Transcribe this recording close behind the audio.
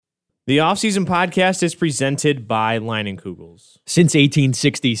The Offseason Podcast is presented by Leinenkugels. Since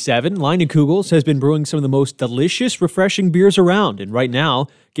 1867, Leinenkugels has been brewing some of the most delicious, refreshing beers around. And right now,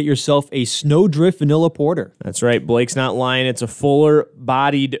 get yourself a Snowdrift Vanilla Porter. That's right. Blake's not lying. It's a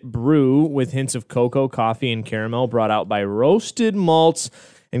fuller-bodied brew with hints of cocoa, coffee, and caramel brought out by roasted malts.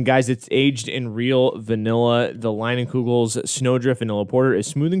 And guys, it's aged in real vanilla. The Leinenkugels Snowdrift Vanilla Porter is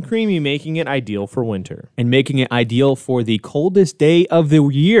smooth and creamy, making it ideal for winter. And making it ideal for the coldest day of the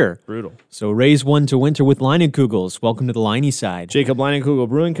year. Brutal. So raise one to winter with Leinenkugels. Welcome to the Liney side. Jacob Leinenkugel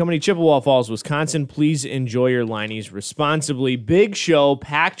Brewing Company, Chippewa Falls, Wisconsin. Please enjoy your Lineys responsibly. Big show,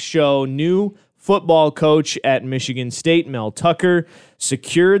 packed show, new football coach at Michigan State, Mel Tucker,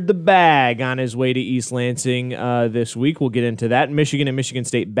 secured the bag on his way to East Lansing this week. We'll get into that. Michigan and Michigan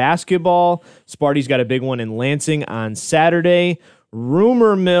State basketball. Sparty's got a big one in Lansing on Saturday.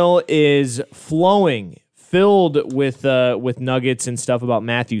 Rumor mill is flowing, filled with nuggets and stuff about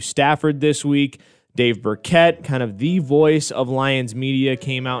Matthew Stafford this week. Dave Burkett, kind of the voice of Lions media,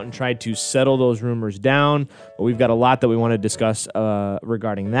 came out and tried to settle those rumors down. But we've got a lot that we want to discuss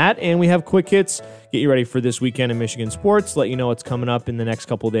regarding that. And we have quick hits. Get you ready for this weekend in Michigan sports. Let you know what's coming up in the next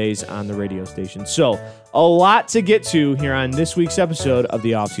couple days on the radio station. So a lot to get to here on this week's episode of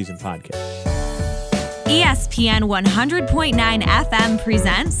the Offseason Podcast. ESPN 100.9 FM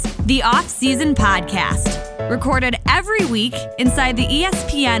presents the Off-Season Podcast. Recorded every week inside the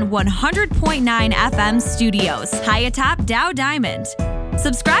ESPN 100.9 FM studios, high atop Dow Diamond.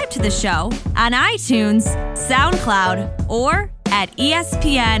 Subscribe to the show on iTunes, SoundCloud, or at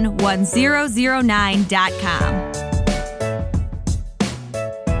ESPN1009.com.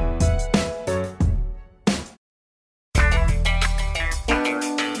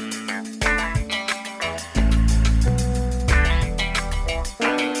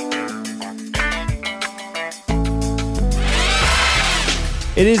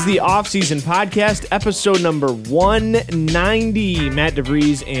 It is the Offseason Podcast, episode number 190. Matt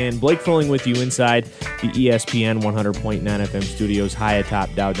DeVries and Blake Froling with you inside the ESPN 100.9 FM studios, high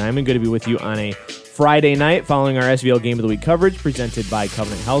atop Dow Diamond. Good to be with you on a Friday night following our SVL Game of the Week coverage presented by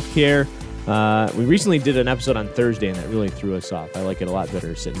Covenant Healthcare. We recently did an episode on Thursday, and that really threw us off. I like it a lot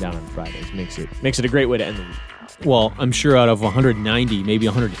better sitting down on Fridays. Makes it a great way to end the week. Well, I'm sure out of 190, maybe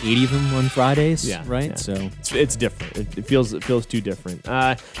 180 of them on Fridays, right? Yeah. So it's different. It feels too different.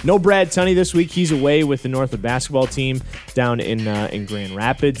 No Brad Tunney this week. He's away with the Northwood basketball team down in Grand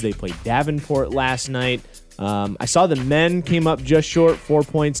Rapids. They played Davenport last night. I saw the men came up just short, 4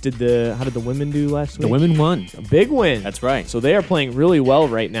 points. How did the women do last week? The women won. A big win. That's right. So they are playing really well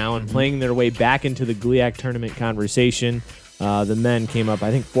right now and playing their way back into the GLIAC tournament conversation. The men came up,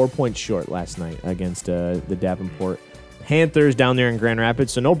 I think, 4 points short last night against the Davenport Panthers down there in Grand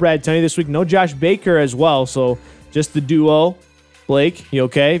Rapids. So no Brad Tunney this week. No Josh Baker as well. So just the duo. Blake, you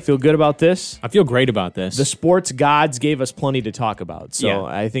okay? Feel good about this? I feel great about this. The sports gods gave us plenty to talk about. So yeah.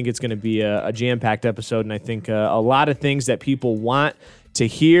 I think it's going to be a jam-packed episode, and I think a lot of things that people want to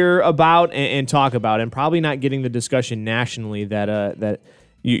hear about and talk about, and probably not getting the discussion nationally that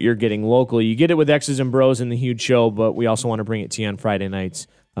you're getting locally. You get it with X's and Bros in the huge show, but we also want to bring it to you on Friday nights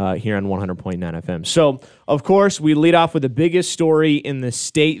here on 100.9 FM. So, of course, we lead off with the biggest story in the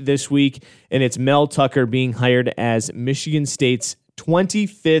state this week, and it's Mel Tucker being hired as Michigan State's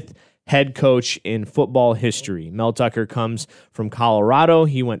 25th head coach in football history. Mel Tucker comes from Colorado.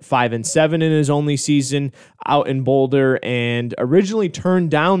 He went 5-7 in his only season out in Boulder and originally turned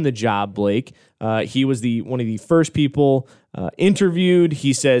down the job, Blake. He was one of the first people interviewed.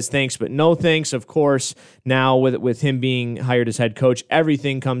 He says thanks, but no thanks. Of course, now with him being hired as head coach,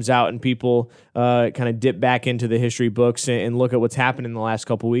 everything comes out and people kind of dip back into the history books and look at what's happened in the last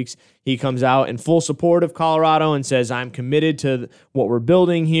couple weeks. He comes out in full support of Colorado and says, I'm committed to what we're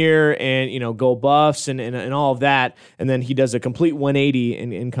building here and, go Buffs and all of that. And then he does a complete 180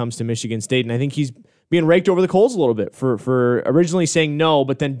 and comes to Michigan State. And I think he's being raked over the coals a little bit for originally saying no,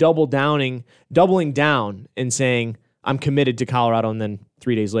 but then doubling down and saying, I'm committed to Colorado, and then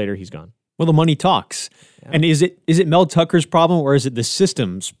 3 days later, he's gone. Well, the money talks. Yeah. And is it Mel Tucker's problem or is it the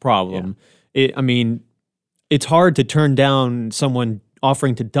system's problem? Yeah. It's hard to turn down someone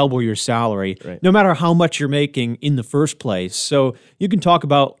offering to double your salary, right, no matter how much you're making in the first place. So you can talk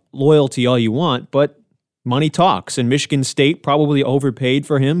about loyalty all you want, but money talks. And Michigan State probably overpaid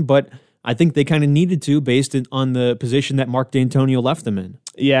for him, but I think they kind of needed to based on the position that Mark D'Antonio left them in.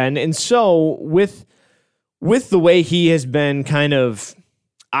 Yeah, and so with the way he has been kind of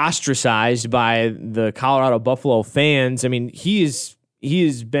ostracized by the Colorado Buffalo fans, I mean, he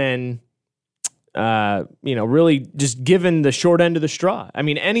has been really just given the short end of the straw. I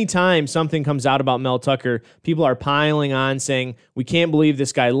mean, anytime something comes out about Mel Tucker, people are piling on saying, we can't believe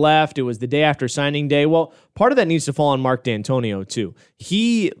this guy left. It was the day after signing day. Well, part of that needs to fall on Mark D'Antonio, too.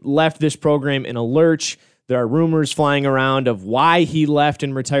 He left this program in a lurch. There are rumors flying around of why he left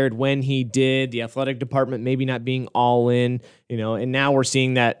and retired when he did. The athletic department maybe not being all in, and now we're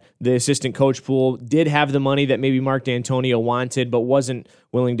seeing that the assistant coach pool did have the money that maybe Mark D'Antonio wanted, but wasn't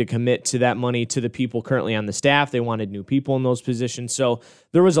willing to commit to that money to the people currently on the staff. They wanted new people in those positions. So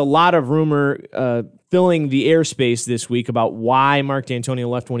there was a lot of rumor filling the airspace this week about why Mark D'Antonio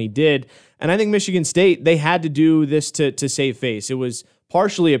left when he did. And I think Michigan State, they had to do this to save face. It was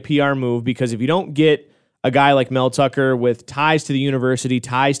partially a PR move because if you don't get a guy like Mel Tucker with ties to the university,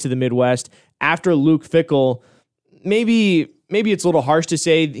 ties to the Midwest, after Luke Fickell, maybe it's a little harsh to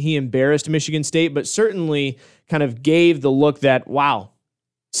say he embarrassed Michigan State, but certainly kind of gave the look that, wow,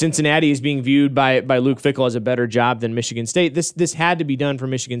 Cincinnati is being viewed by Luke Fickell as a better job than Michigan State. This had to be done for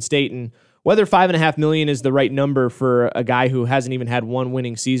Michigan State, and whether $5.5 million is the right number for a guy who hasn't even had one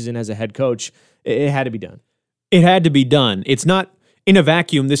winning season as a head coach, it had to be done. It had to be done. It's not in a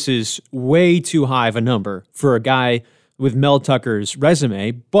vacuum. This is way too high of a number for a guy with Mel Tucker's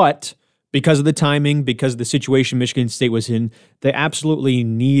resume, but because of the timing, because of the situation Michigan State was in, they absolutely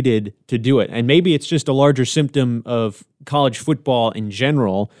needed to do it. And maybe it's just a larger symptom of college football in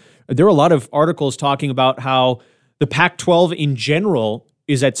general. There are a lot of articles talking about how the Pac-12 in general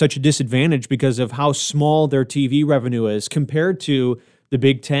is at such a disadvantage because of how small their TV revenue is compared to the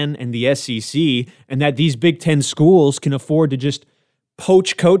Big Ten and the SEC, and that these Big Ten schools can afford to just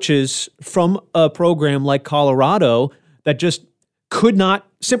poach coaches from a program like Colorado that just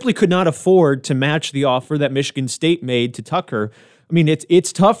simply could not afford to match the offer that Michigan State made to Tucker. I mean,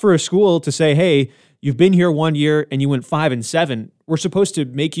 it's tough for a school to say, hey, you've been here 1 year and you went 5-7. We're supposed to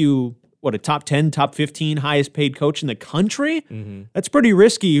make you, a top 10, top 15 highest paid coach in the country? Mm-hmm. That's pretty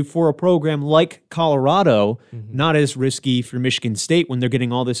risky for a program like Colorado, not as risky for Michigan State when they're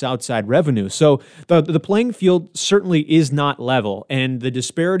getting all this outside revenue. So the playing field certainly is not level, and the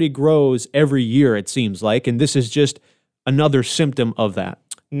disparity grows every year, it seems like, and this is just another symptom of that.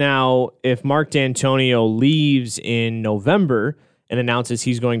 Now, if Mark D'Antonio leaves in November and announces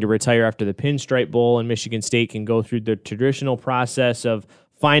he's going to retire after the Pinstripe Bowl and Michigan State can go through the traditional process of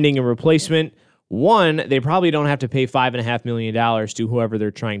finding a replacement, one, they probably don't have to pay $5.5 million to whoever they're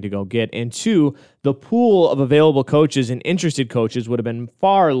trying to go get. And two, the pool of available coaches and interested coaches would have been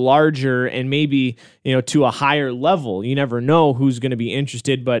far larger and maybe, to a higher level. You never know who's going to be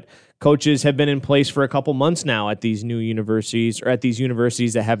interested, but coaches have been in place for a couple months now at these new universities, or at these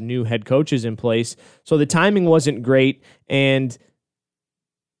universities that have new head coaches in place. So the timing wasn't great, and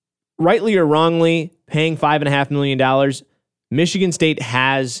rightly or wrongly, paying $5.5 million, Michigan State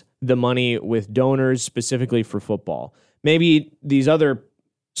has the money with donors specifically for football. Maybe these other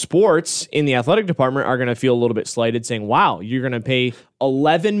sports in the athletic department are going to feel a little bit slighted, saying, wow, you're going to pay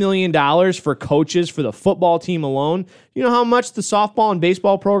 $11 million for coaches for the football team alone. You know how much the softball and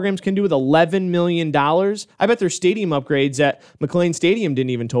baseball programs can do with $11 million? I bet their stadium upgrades at McLean Stadium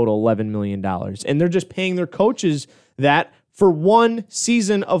didn't even total $11 million. And they're just paying their coaches that for one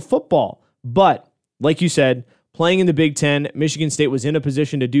season of football. But like you said, playing in the Big Ten, Michigan State was in a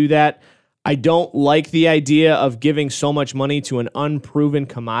position to do that. I don't like the idea of giving so much money to an unproven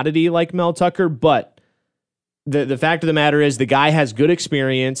commodity like Mel Tucker, but the fact of the matter is the guy has good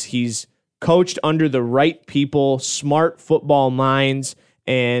experience. He's coached under the right people, smart football minds,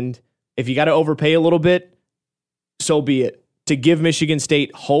 and if you got to overpay a little bit, so be it. To give Michigan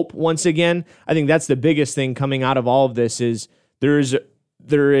State hope once again, I think that's the biggest thing coming out of all of this is there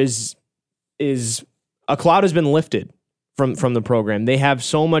is a cloud has been lifted from the program. They have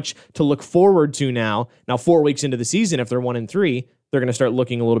so much to look forward to now. Now, 4 weeks into the season, if they're 1-3, they're going to start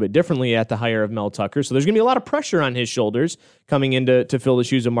looking a little bit differently at the hire of Mel Tucker. So there's going to be a lot of pressure on his shoulders coming in to fill the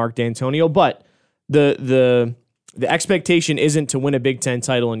shoes of Mark D'Antonio. But the expectation isn't to win a Big Ten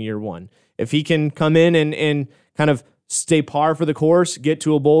title in year one. If he can come in and kind of stay par for the course, get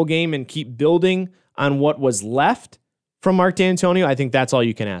to a bowl game, and keep building on what was left from Mark D'Antonio, I think that's all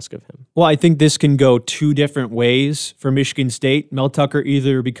you can ask of him. Well, I think this can go two different ways for Michigan State. Mel Tucker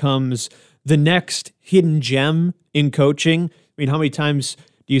either becomes the next hidden gem in coaching. I mean, how many times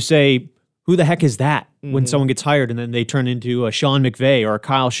do you say, who the heck is that when someone gets hired and then they turn into a Sean McVay or a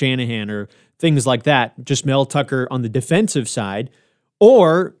Kyle Shanahan or things like that, just Mel Tucker on the defensive side,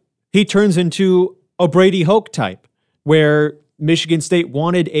 or he turns into a Brady Hoke type where Michigan State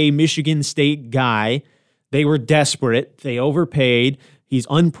wanted a Michigan State guy. They were desperate. They overpaid. He's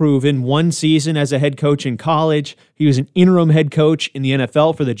unproven. One season as a head coach in college. He was an interim head coach in the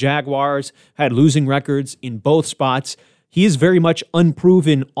NFL for the Jaguars, had losing records in both spots. He is very much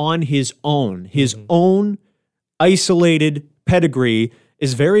unproven on his own. His own isolated pedigree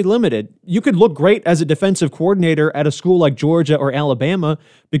is very limited. You could look great as a defensive coordinator at a school like Georgia or Alabama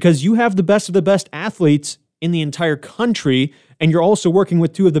because you have the best of the best athletes in the entire country, and you're also working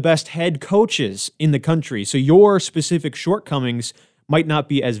with two of the best head coaches in the country. So your specific shortcomings might not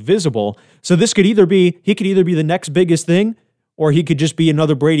be as visible. So this could either be, he could either be the next biggest thing, or he could just be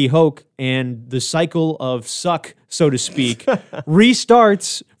another Brady Hoke, and the cycle of suck, so to speak,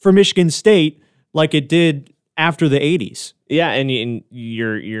 restarts for Michigan State like it did after the 80s. Yeah, and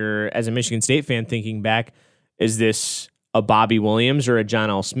you're as a Michigan State fan thinking back, is this a Bobby Williams or a John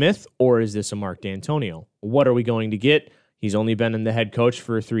L. Smith, or is this a Mark D'Antonio? What are we going to get? He's only been in the head coach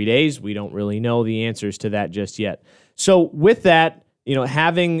for 3 days. We don't really know the answers to that just yet. So with that,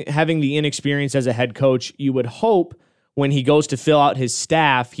 having the inexperience as a head coach, you would hope when he goes to fill out his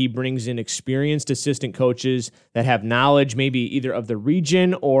staff, he brings in experienced assistant coaches that have knowledge maybe either of the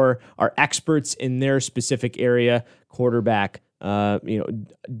region or are experts in their specific area, quarterback,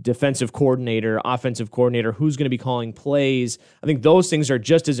 defensive coordinator, offensive coordinator, who's going to be calling plays. I think those things are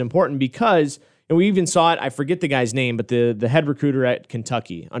just as important because we even saw it, I forget the guy's name, but the head recruiter at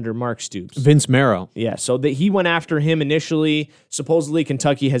Kentucky under Mark Stoops. Vince Marrow. Yeah, so he went after him initially. Supposedly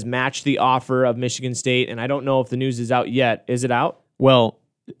Kentucky has matched the offer of Michigan State, and I don't know if the news is out yet. Is it out? Well,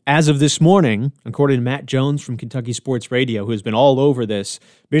 as of this morning, according to Matt Jones from Kentucky Sports Radio, who has been all over this,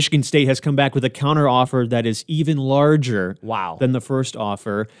 Michigan State has come back with a counteroffer that is even larger than the first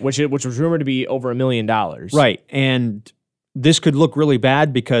offer. Which was rumored to be over $1 million. Right, and this could look really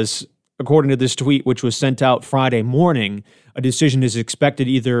bad because according to this tweet, which was sent out Friday morning, a decision is expected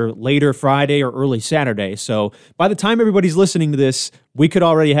either later Friday or early Saturday. So by the time everybody's listening to this, we could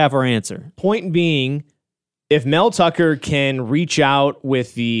already have our answer. Point being, if Mel Tucker can reach out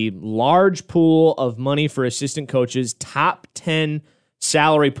with the large pool of money for assistant coaches, top 10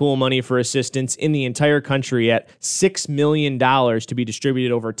 salary pool money for assistants in the entire country at $6 million to be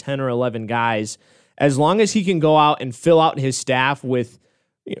distributed over 10 or 11 guys, as long as he can go out and fill out his staff with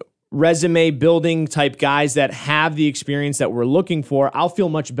resume building type guys that have the experience that we're looking for, I'll feel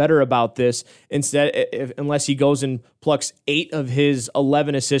much better about this unless he goes and plucks 8 of his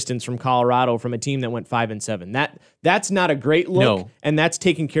 11 assistants from Colorado from a team that went 5-7. That's not a great look, and that's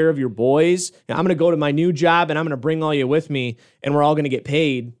taking care of your boys. Now, I'm going to go to my new job, and I'm going to bring all you with me, and we're all going to get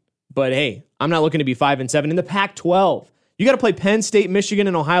paid. But hey, I'm not looking to be 5-7 in the Pac-12. You got to play Penn State, Michigan,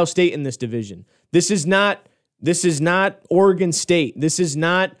 and Ohio State in this division. This is not Oregon State. This is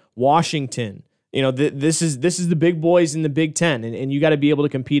not Washington. This is the big boys in the Big Ten, and you got to be able to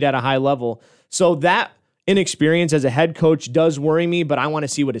compete at a high level. So that inexperience as a head coach does worry me, but I want to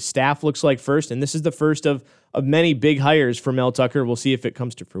see what his staff looks like first, and this is the first of many big hires for Mel Tucker. We'll see if it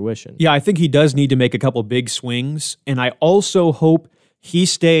comes to fruition. Yeah, I think he does need to make a couple big swings, and I also hope he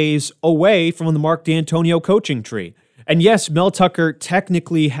stays away from the Mark D'Antonio coaching tree. And yes, Mel Tucker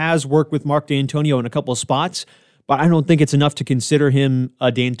technically has worked with Mark D'Antonio in a couple of spots, but I don't think it's enough to consider him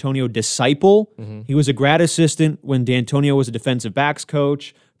a D'Antonio disciple. Mm-hmm. He was a grad assistant when D'Antonio was a defensive backs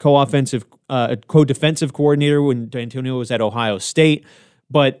coach, co-defensive coordinator when D'Antonio was at Ohio State.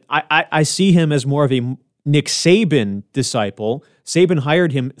 But I see him as more of a Nick Saban disciple. Saban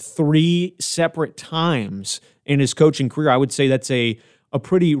hired him 3 separate times in his coaching career. I would say that's a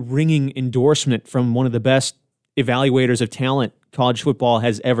pretty ringing endorsement from one of the best evaluators of talent college football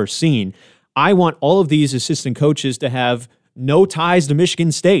has ever seen. I want all of these assistant coaches to have no ties to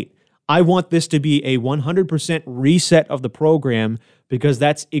Michigan State. I want this to be a 100% reset of the program because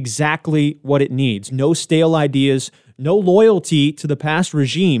that's exactly what it needs. No stale ideas, no loyalty to the past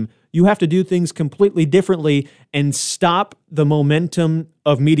regime. You have to do things completely differently and stop the momentum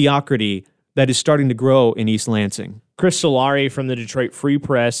of mediocrity that is starting to grow in East Lansing. Chris Solari from the Detroit Free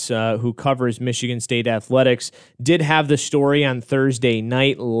Press, who covers Michigan State athletics, did have the story on Thursday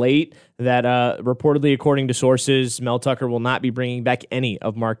night late that reportedly, according to sources, Mel Tucker will not be bringing back any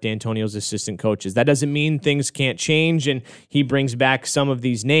of Mark D'Antonio's assistant coaches. That doesn't mean things can't change and he brings back some of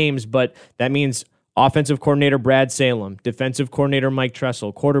these names, but that means offensive coordinator Brad Salem, defensive coordinator Mike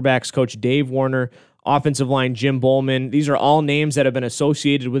Tressel, quarterbacks coach Dave Warner, offensive line Jim Bowman. These are all names that have been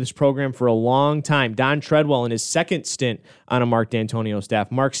associated with this program for a long time. Don Treadwell in his second stint on a Mark D'Antonio staff.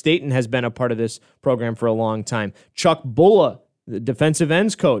 Mark Staten has been a part of this program for a long time. Chuck Bulla, the defensive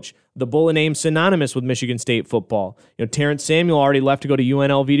ends coach. The Bulla name synonymous with Michigan State football. Terrence Samuel already left to go to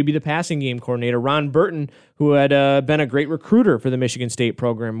UNLV to be the passing game coordinator. Ron Burton, who had been a great recruiter for the Michigan State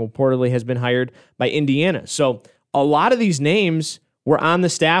program, reportedly has been hired by Indiana. So a lot of these names were on the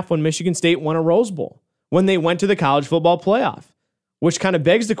staff when Michigan State won a Rose Bowl, when they went to the college football playoff, which kind of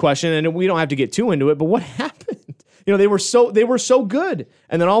begs the question, and we don't have to get too into it, but what happened? They were so good.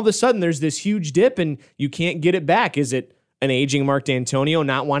 And then all of a sudden there's this huge dip and you can't get it back. Is it an aging Mark D'Antonio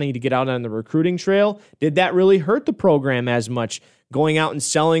not wanting to get out on the recruiting trail? Did that really hurt the program as much, going out and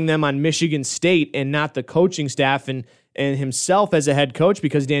selling them on Michigan State and not the coaching staff and himself as a head coach?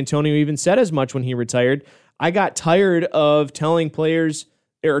 Because D'Antonio even said as much when he retired. I got tired of telling players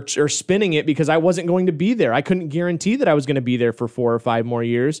or spinning it because I wasn't going to be there. I couldn't guarantee that I was going to be there for 4 or 5 more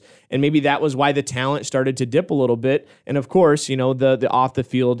years. And maybe that was why the talent started to dip a little bit. And of course, the off the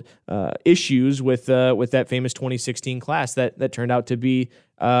field issues with that famous 2016 class that turned out to be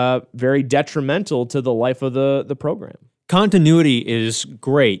very detrimental to the life of the program. Continuity is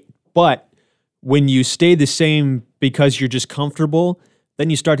great, but when you stay the same because you're just comfortable, then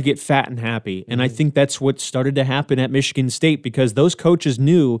you start to get fat and happy. And I think that's what started to happen at Michigan State, because those coaches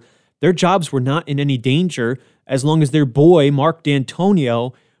knew their jobs were not in any danger as long as their boy, Mark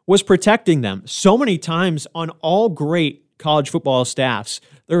D'Antonio, was protecting them. So many times on all great college football staffs,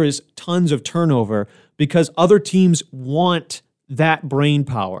 there is tons of turnover because other teams want that brain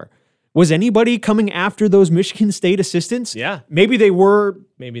power. Was anybody coming after those Michigan State assistants? Yeah. Maybe they were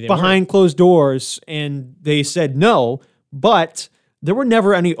behind weren't. Closed doors and they said no, but there were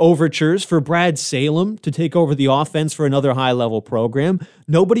never any overtures for Brad Salem to take over the offense for another high-level program.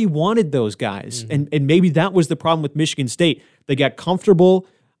 Nobody wanted those guys. And maybe that was the problem with Michigan State. They got comfortable.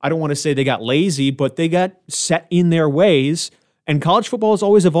 I don't want to say they got lazy, but they got set in their ways. And college football is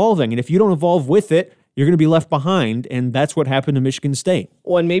always evolving. And if you don't evolve with it, you're going to be left behind. And that's what happened to Michigan State.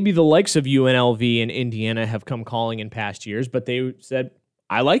 Well, and maybe the likes of UNLV and Indiana have come calling in past years, but they said,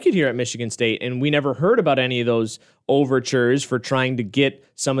 I like it here at Michigan State. And we never heard about any of those overtures for trying to get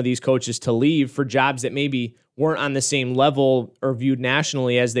some of these coaches to leave for jobs that maybe weren't on the same level or viewed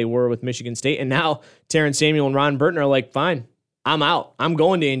nationally as they were with Michigan State. And now Terrence Samuel and Ron Burton are like, fine, I'm out. I'm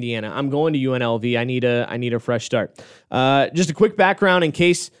going to Indiana. I'm going to UNLV. I need a fresh start. Just a quick background in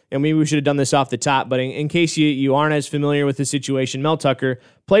case, and maybe we should have done this off the top, but in case you aren't as familiar with the situation, Mel Tucker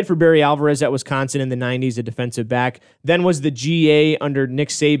played for Barry Alvarez at Wisconsin in the 90s, a defensive back, then was the GA under Nick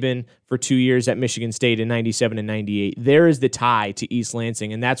Saban for 2 years at Michigan State in 97 and 98. There is the tie to East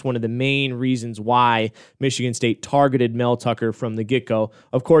Lansing, and that's one of the main reasons why Michigan State targeted Mel Tucker from the get-go.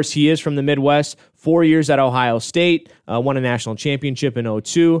 Of course, he is from the Midwest, 4 years at Ohio State, won a national championship in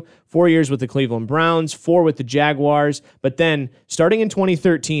 2002, 4 years with the Cleveland Browns, 4 with the Jaguars, but then starting in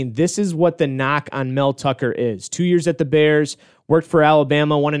 2013, this is what the knock on Mel Tucker is. 2 years at the Bears, worked for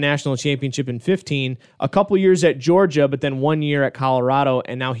Alabama, won a national championship in 2015, a couple years at Georgia, but then 1 year at Colorado,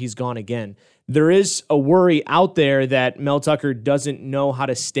 and now he's gone again. There is a worry out there that Mel Tucker doesn't know how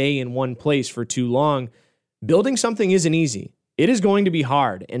to stay in one place for too long. Building something isn't easy. It is going to be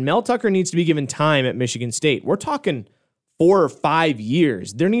hard, and Mel Tucker needs to be given time at Michigan State. We're talking 4 or 5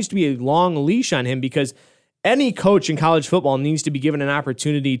 years. There needs to be a long leash on him because any coach in college football needs to be given an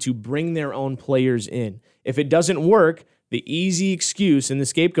opportunity to bring their own players in. If it doesn't work, the easy excuse and the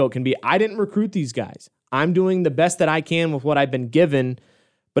scapegoat can be, I didn't recruit these guys. I'm doing the best that I can with what I've been given.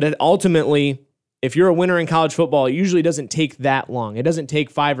 But ultimately, if you're a winner in college football, it usually doesn't take that long. It doesn't take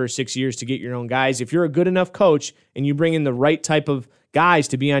 5 or 6 years to get your own guys. If you're a good enough coach and you bring in the right type of guys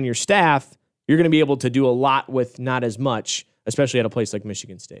to be on your staff, you're going to be able to do a lot with not as much, especially at a place like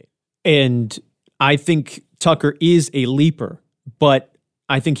Michigan State. And I think Tucker is a leaper, but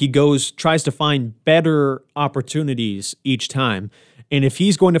I think he tries to find better opportunities each time. And if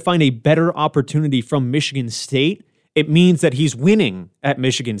he's going to find a better opportunity from Michigan State, it means that he's winning at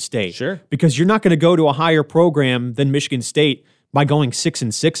Michigan State. Sure. Because you're not going to go to a higher program than Michigan State by going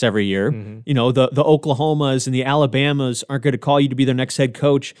 6-6 every year. Mm-hmm. You know, the Oklahomas and the Alabamas aren't going to call you to be their next head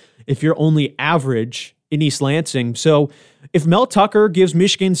coach if you're only average in East Lansing. So if Mel Tucker gives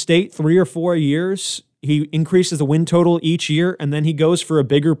Michigan State 3 or 4 years, he increases the win total each year, and then he goes for a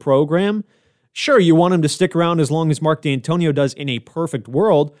bigger program. Sure, you want him to stick around as long as Mark D'Antonio does in a perfect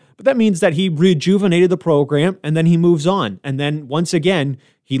world, but that means that he rejuvenated the program, and then he moves on. And then, once again,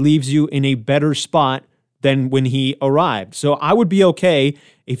 he leaves you in a better spot than when he arrived. So I would be okay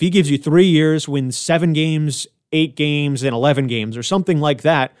if he gives you 3 years, wins 7 games, 8 games, and 11 games, or something like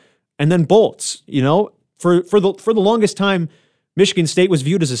that, and then bolts. You know, for the longest time, Michigan State was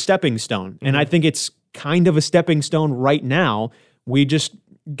viewed as a stepping stone, and I think it's kind of a stepping stone right now. We just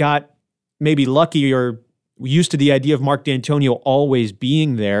got maybe lucky or used to the idea of Mark D'Antonio always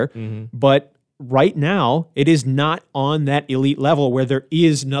being there, but right now it is not on that elite level where there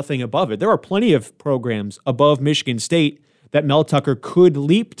is nothing above it. There are plenty of programs above Michigan State that Mel Tucker could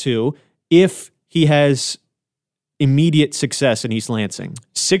leap to if he has immediate success in East Lansing.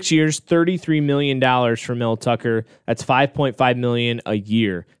 6 years, $33 million for Mel Tucker. That's $5.5 million a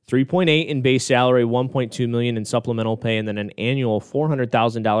year. $3.8 in base salary, $1.2 million in supplemental pay, and then an annual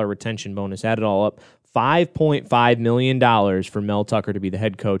 $400,000 retention bonus. Add it all up, $5.5 million for Mel Tucker to be the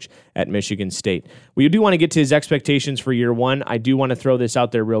head coach at Michigan State. We do want to get to his expectations for year one. I do want to throw this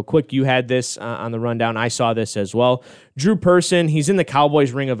out there real quick. You had this on the rundown. I saw this as well. Drew Person, he's in the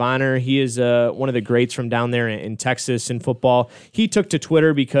Cowboys Ring of Honor. He is one of the greats from down there in Texas in football. He took to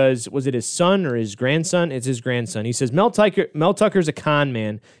Twitter because, was it his son or his grandson? It's his grandson. He says, Mel Tucker's a con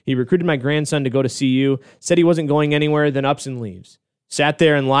man. He recruited my grandson to go to CU, said he wasn't going anywhere, then ups and leaves. Sat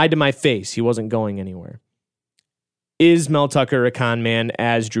there and lied to my face. He wasn't going anywhere. Is Mel Tucker a con man,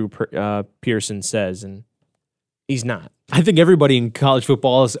 as Drew Pearson says? And he's not. I think everybody in college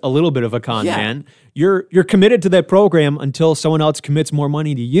football is a little bit of a con man. You're committed to that program until someone else commits more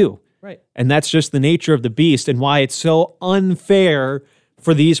money to you. Right. And that's just the nature of the beast and why it's so unfair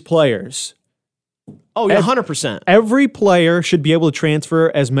for these players. Oh, yeah, 100%. Every player should be able to transfer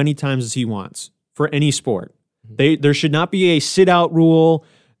as many times as he wants for any sport. There should not be a sit-out rule,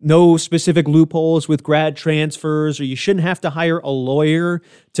 no specific loopholes with grad transfers, or you shouldn't have to hire a lawyer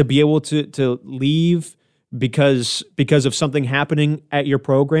to be able to leave because of something happening at your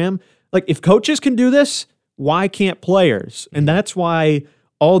program. Like, if coaches can do this, why can't players? And that's why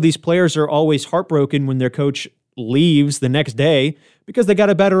all these players are always heartbroken when their coach leaves the next day because they got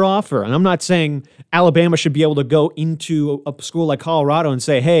a better offer. And I'm not saying Alabama should be able to go into a school like Colorado and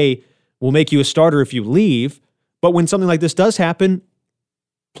say, hey, we'll make you a starter if you leave. But when something like this does happen,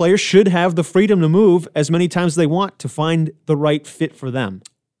 players should have the freedom to move as many times as they want to find the right fit for them.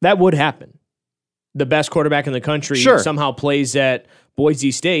 That would happen. The best quarterback in the country somehow plays at Boise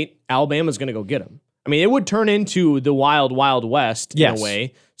State. Alabama's going to go get him. I mean, it would turn into the wild, wild west in a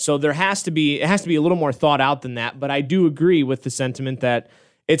way. So it has to be a little more thought out than that. But I do agree with the sentiment that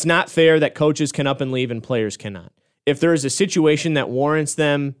it's not fair that coaches can up and leave and players cannot. If there is a situation that warrants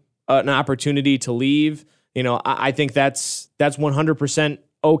them an opportunity to leave, I think that's 100%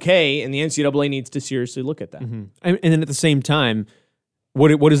 okay, and the NCAA needs to seriously look at that. Mm-hmm. And then at the same time,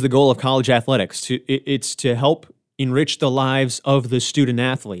 what is the goal of college athletics? It's to help enrich the lives of the student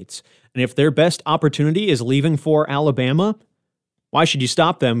athletes. And if their best opportunity is leaving for Alabama, why should you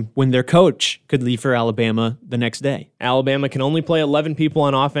stop them when their coach could leave for Alabama the next day? Alabama can only play 11 people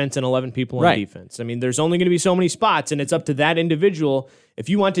on offense and 11 people on defense. I mean, there's only going to be so many spots, and it's up to that individual. If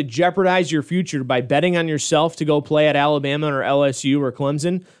you want to jeopardize your future by betting on yourself to go play at Alabama or LSU or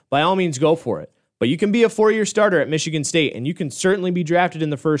Clemson, by all means, go for it. But you can be a 4-year starter at Michigan State, and you can certainly be drafted in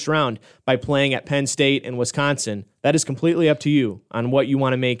the first round by playing at Penn State and Wisconsin. That is completely up to you on what you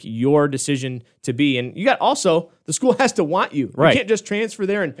want to make your decision to be. And you got also, the school has to want you. Right. You can't just transfer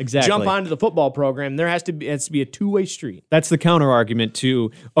there and jump onto the football program. There has to be a two-way street. That's the counter argument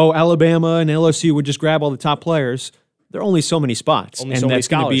to, Alabama and LSU would just grab all the top players. There are only so many spots. Only so many that's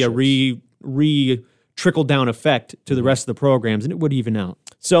going to be a trickle-down effect to the rest of the programs, and it would even out.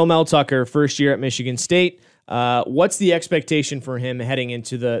 So Mel Tucker, first year at Michigan State. What's the expectation for him heading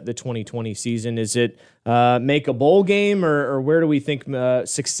into the 2020 season? Is it make a bowl game, or where do we think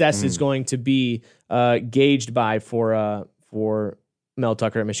success is going to be gauged by for Mel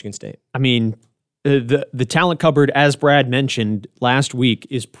Tucker at Michigan State? I mean, the talent cupboard, as Brad mentioned last week,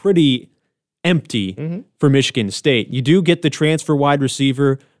 is pretty empty for Michigan State. You do get the transfer wide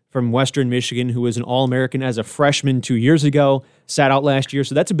receiver from Western Michigan, who was an All-American as a freshman 2 years ago, sat out last year.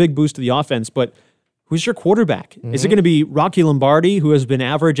 So that's a big boost to the offense. But who's your quarterback? Is it going to be Rocky Lombardi, who has been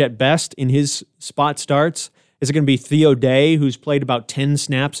average at best in his spot starts? Is it going to be Theo Day, who's played about 10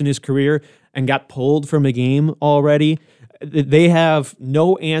 snaps in his career and got pulled from a game already? They have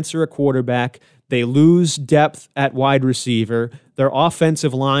no answer at quarterback. They lose depth at wide receiver. Their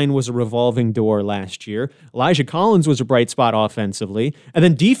offensive line was a revolving door last year. Elijah Collins was a bright spot offensively. And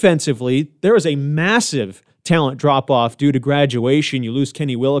then defensively, there was a massive talent drop-off due to graduation. You lose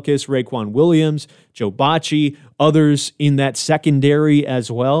Kenny Willekes, Raekwon Williams, Joe Bacci, others in that secondary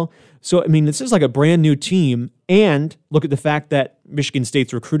as well. So, I mean, this is like a brand new team. And look at the fact that Michigan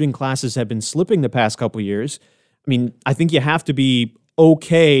State's recruiting classes have been slipping the past couple of years. I mean, I think you have to be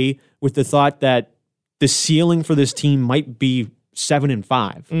okay with the thought that the ceiling for this team might be 7-5.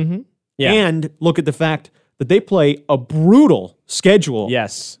 Mm-hmm. Yeah. And look at the fact that they play a brutal schedule.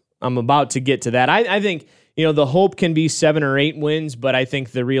 Yes, I'm about to get to that. I think the hope can be 7 or 8 wins, but I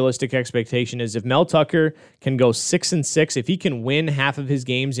think the realistic expectation is if Mel Tucker can go 6-6, if he can win half of his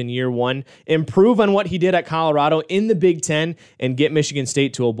games in year one, improve on what he did at Colorado in the Big Ten, and get Michigan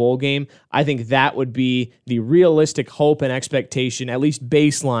State to a bowl game, I think that would be the realistic hope and expectation, at least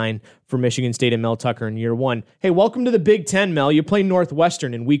baseline, for Michigan State and Mel Tucker in year one. Hey, welcome to the Big Ten, Mel. You play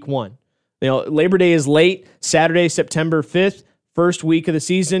Northwestern in week 1. Labor Day is late, Saturday, September 5th. First week of the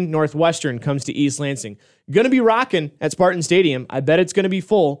season, Northwestern comes to East Lansing. Going to be rocking at Spartan Stadium. I bet it's going to be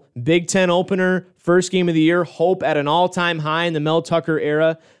full. Big Ten opener, first game of the year. Hope at an all-time high in the Mel Tucker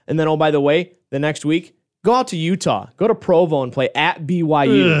era. And then, oh, by the way, the next week, go out to Utah. Go to Provo and play at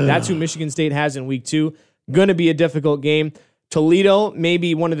BYU. That's who Michigan State has in week 2. Going to be a difficult game. Toledo,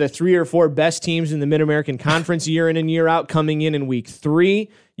 maybe one of the 3 or 4 best teams in the Mid-American Conference year in and year out, coming in week 3.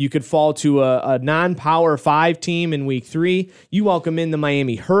 You could fall to a non-Power 5 team in week 3. You welcome in the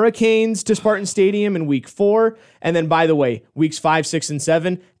Miami Hurricanes to Spartan Stadium in week 4. And then, by the way, weeks 5, 6, and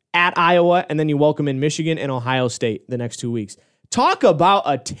 7 at Iowa. And then you welcome in Michigan and Ohio State the next 2 weeks. Talk about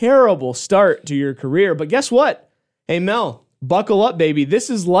a terrible start to your career. But guess what? Hey, Mel, buckle up, baby. This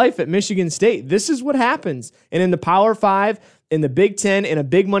is life at Michigan State. This is what happens. And in the Power 5, in the Big Ten, in a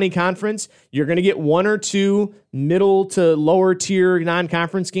big money conference, you're going to get 1 or 2 middle to lower tier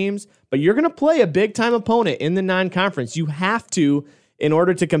non-conference games, but you're going to play a big-time opponent in the non-conference. You have to, in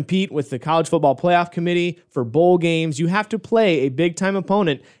order to compete with the College Football Playoff Committee for bowl games, you have to play a big-time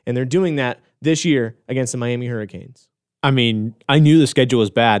opponent, and they're doing that this year against the Miami Hurricanes. I mean, I knew the schedule was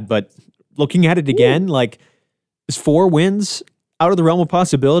bad, but looking at it again, is 4 wins out of the realm of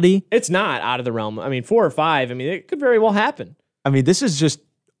possibility? It's not out of the realm. I mean, 4 or 5, it could very well happen. I mean, this is just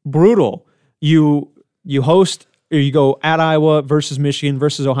brutal. You host, or you go at Iowa versus Michigan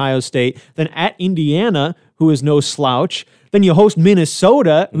versus Ohio State, then at Indiana, who is no slouch. Then you host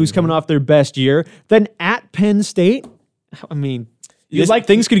Minnesota, who's coming off their best year. Then at Penn State. I mean,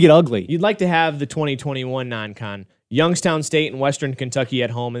 things could get ugly. You'd like to have the 2021 non-con. Youngstown State and Western Kentucky at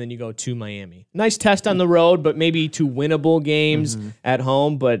home, and then you go to Miami. Nice test on the road, but maybe 2 winnable games at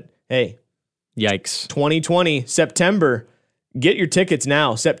home. But hey, yikes. 2020, September. Get your tickets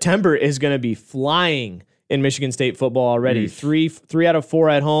now. September is going to be flying in Michigan State football already. 3 out of 4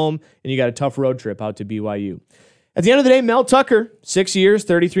 at home, and you got a tough road trip out to BYU. At the end of the day, Mel Tucker, 6 years,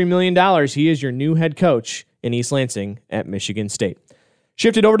 $33 million. He is your new head coach in East Lansing at Michigan State.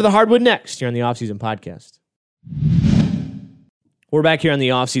 Shifted over to the hardwood next here on the Offseason Podcast. We're back here on the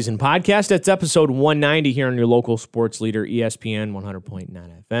Offseason Podcast. It's episode 190 here on your local sports leader, ESPN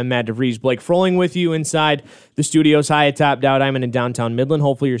 100.9 FM. Matt DeVries, Blake Froling with you inside the studios high atop Dow Diamond in downtown Midland.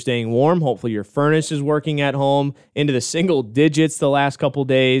 Hopefully you're staying warm. Hopefully your furnace is working at home into the single digits the last couple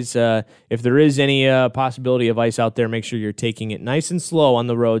days. If there is any possibility of ice out there, make sure you're taking it nice and slow on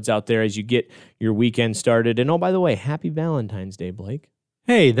the roads out there as you get your weekend started. And oh, by the way, happy Valentine's Day, Blake.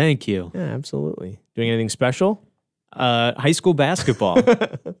 Hey, thank you. Yeah, absolutely. Doing anything special? High school basketball.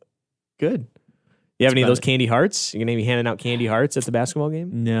 Good. You have any of those candy hearts? You going to be handing out candy hearts at the basketball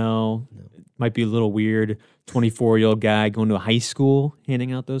game? No. Might be a little weird. 24-year-old guy going to a high school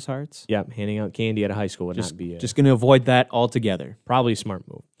handing out those hearts. Yep, handing out candy at a high school would not be just going to avoid that altogether. Probably a smart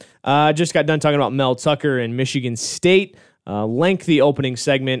move. Just got done talking about Mel Tucker and Michigan State. Lengthy opening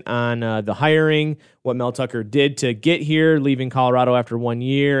segment on the hiring, what Mel Tucker did to get here, leaving Colorado after 1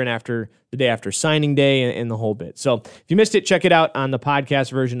 year and after the day after signing day and the whole bit. So if you missed it, check it out on the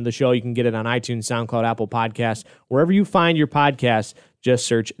podcast version of the show. You can get it on iTunes, SoundCloud, Apple Podcasts. Wherever you find your podcasts, just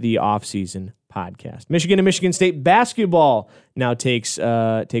search the Offseason Podcast. Michigan and Michigan State basketball now takes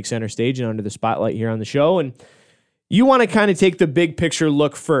center stage and under the spotlight here on the show. And you want to kind of take the big picture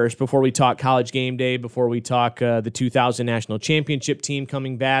look first before we talk College Game Day, before we talk the 2000 National Championship team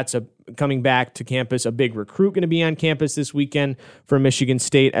coming back to campus, a big recruit going to be on campus this weekend for Michigan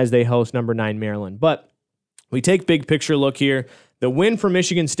State as they host number 9 Maryland. But we take big picture look here. The win for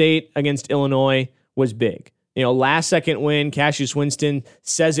Michigan State against Illinois was big. Last second win, Cassius Winston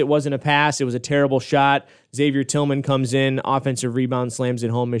says it wasn't a pass. It was a terrible shot. Xavier Tillman comes in, offensive rebound, slams it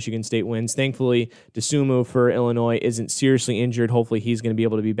home. Michigan State wins. Thankfully, DeSumo for Illinois isn't seriously injured. Hopefully, he's going to be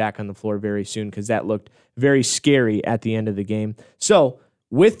able to be back on the floor very soon because that looked very scary at the end of the game. So,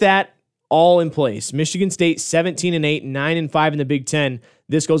 with that all in place, Michigan State 17-8, 9-5 in the Big Ten.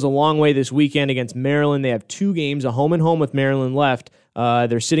 This goes a long way this weekend against Maryland. They have 2 games, a home and home with Maryland left.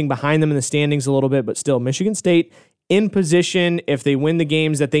 They're sitting behind them in the standings a little bit, but still, Michigan State in position. If they win the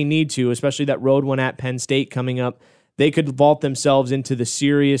games that they need to, especially that road one at Penn State coming up, they could vault themselves into the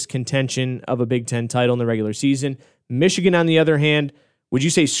serious contention of a Big Ten title in the regular season. Michigan, on the other hand, would you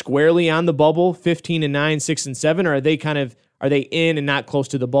say squarely on the bubble, 15-9, 6-7, or are they in and not close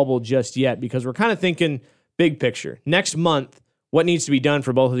to the bubble just yet? Because we're kind of thinking big picture. Next month, what needs to be done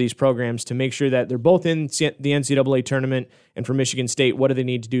for both of these programs to make sure that they're both in the NCAA tournament? And for Michigan State, what do they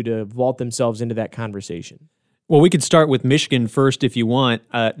need to do to vault themselves into that conversation? Well, we could start with Michigan first if you want.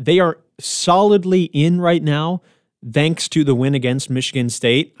 They are solidly in right now, thanks to the win against Michigan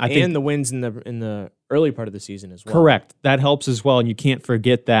State. I think the wins in the early part of the season as well. Correct. That helps as well, and you can't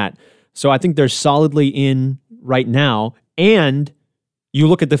forget that. So I think they're solidly in right now. And you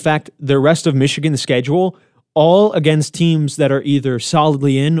look at the fact the rest of Michigan's schedule, all against teams that are either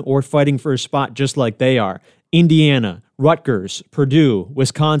solidly in or fighting for a spot just like they are. Indiana, Rutgers, Purdue,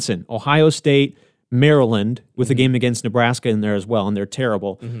 Wisconsin, Ohio State, Maryland, with a game against Nebraska in there as well, and they're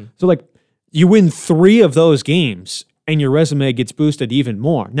terrible. So, like, you win 3 of those games, and your resume gets boosted even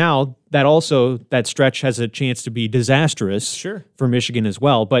more. Now, that stretch has a chance to be disastrous for Michigan as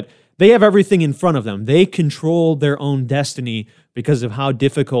well, but they have everything in front of them. They control their own destiny because of how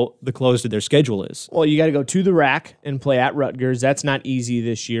difficult the close to their schedule is. Well, you got to go to the RAC and play at Rutgers. That's not easy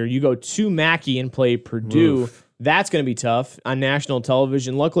this year. You go to Mackey and play Purdue. Oof. That's going to be tough on national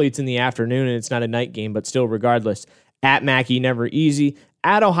television. Luckily, it's in the afternoon and it's not a night game, but still, regardless, at Mackey, never easy.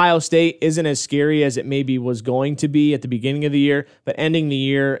 At Ohio State isn't as scary as it maybe was going to be at the beginning of the year, but ending the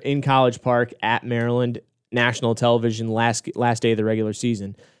year in College Park at Maryland, national television, last day of the regular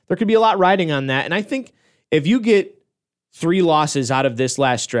season. There could be a lot riding on that, and I think if you get 3 losses out of this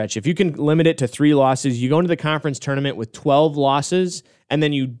last stretch, if you can limit it to 3 losses, you go into the conference tournament with 12 losses, and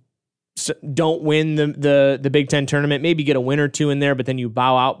then you don't win the Big Ten tournament, maybe get a win or 2 in there, but then you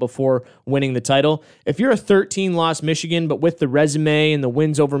bow out before winning the title. If you're a 13-loss Michigan, but with the resume and the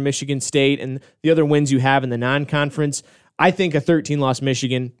wins over Michigan State and the other wins you have in the non-conference, I think a 13-loss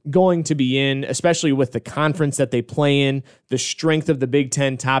Michigan going to be in, especially with the conference that they play in, the strength of the Big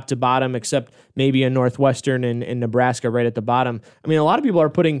Ten top to bottom, except maybe a Northwestern and Nebraska right at the bottom. I mean, a lot of people are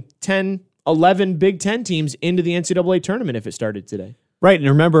putting 10, 11 Big Ten teams into the NCAA tournament if it started today. Right, and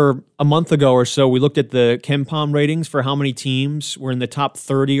remember a month ago or so, we looked at the KenPom ratings for how many teams were in the top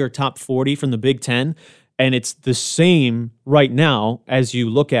 30 or top 40 from the Big Ten, and it's the same right now as you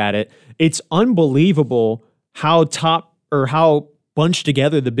look at it. It's unbelievable how bunched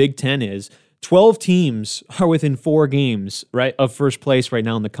together the Big Ten is. 12 teams are within 4 games of first place right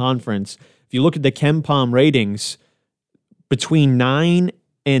now in the conference. If you look at the KenPom ratings, between 9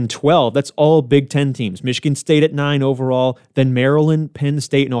 and 12, that's all Big Ten teams. Michigan State at 9 overall, then Maryland, Penn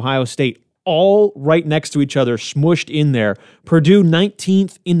State, and Ohio State, all right next to each other, smushed in there. Purdue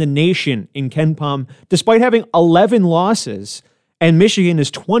 19th in the nation in KenPom, despite having 11 losses, and Michigan is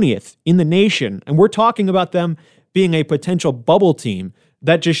 20th in the nation. And we're talking about them being a potential bubble team.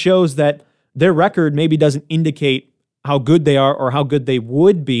 That just shows that their record maybe doesn't indicate how good they are or how good they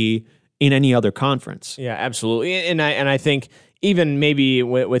would be in any other conference. Yeah, absolutely. And I think even maybe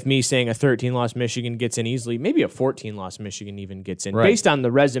with me saying a 13-loss Michigan gets in easily, maybe a 14-loss Michigan even gets in. Based on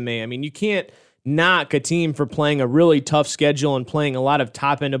the resume, I mean, you can't knock a team for playing a really tough schedule and playing a lot of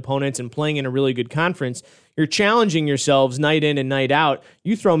top-end opponents and playing in a really good conference. You're challenging yourselves night in and night out.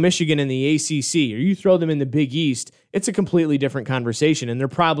 You throw Michigan in the ACC or you throw them in the Big East, it's a completely different conversation, and they're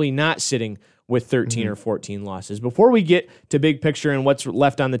probably not sitting with 13 or 14 losses. Before we get to big picture and what's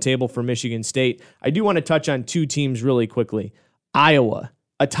left on the table for Michigan State, I do want to touch on 2 teams really quickly. Iowa,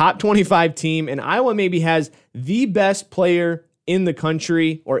 a top 25 team, and Iowa maybe has the best player in the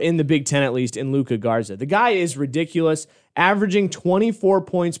country, or in the Big Ten at least, in Luka Garza. The guy is ridiculous, averaging 24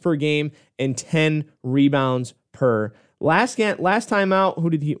 points per game and 10 rebounds per. Last time out, who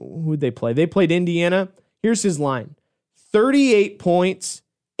did they play? They played Indiana. Here's his line: 38 points,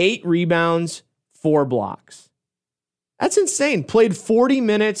 8 rebounds, 4 blocks. That's insane. Played 40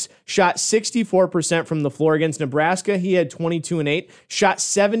 minutes, shot 64% from the floor against Nebraska. He had 22 and 8, shot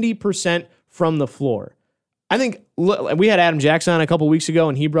 70% from the floor. I think we had Adam Jackson on a couple weeks ago,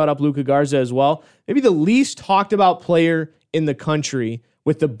 and he brought up Luka Garza as well. Maybe the least talked about player in the country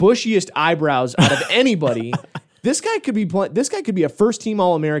with the bushiest eyebrows out of anybody. This guy could be a first-team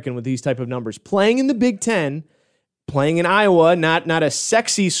All-American with these type of numbers. Playing in the Big Ten, playing in Iowa, not a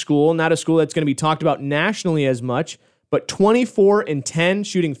sexy school, not a school that's going to be talked about nationally as much, but 24 and 10,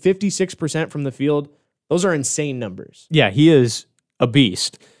 shooting 56% from the field. Those are insane numbers. Yeah, he is a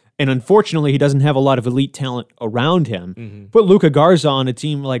beast. And unfortunately, he doesn't have a lot of elite talent around him. Put Luka Garza on a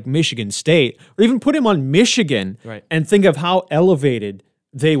team like Michigan State, or even put him on Michigan, and think of how elevated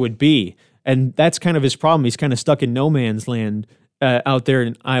they would be. And that's kind of his problem. He's kind of stuck in no man's land out there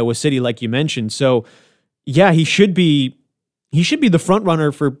in Iowa City, like you mentioned. So, yeah, he should be the front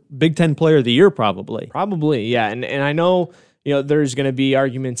runner for Big Ten Player of the Year, probably. Probably, yeah. And I know there's going to be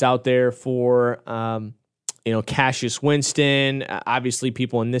arguments out there for Cassius Winston. Obviously,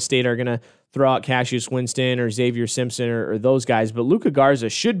 people in this state are going to throw out Cassius Winston or Xavier Simpson or those guys, but Luka Garza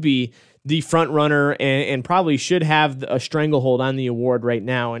should be the front runner and probably should have a stranglehold on the award right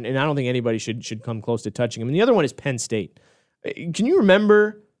now, and I don't think anybody should come close to touching him. And the other one is Penn State. Can you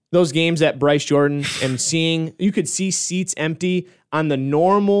remember those games at Bryce Jordan and you could see seats empty on the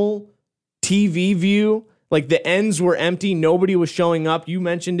normal TV view? Like the ends were empty. Nobody was showing up. You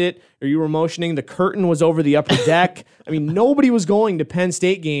mentioned it, or you were motioning. The curtain was over the upper deck. I mean, nobody was going to Penn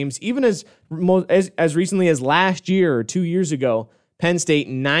State games, even as recently as last year or 2 years ago. Penn State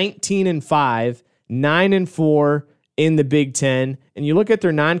 19-5, 9-4 in the Big Ten. And you look at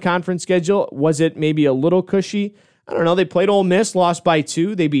their non-conference schedule. Was it maybe a little cushy? I don't know. They played Ole Miss, lost by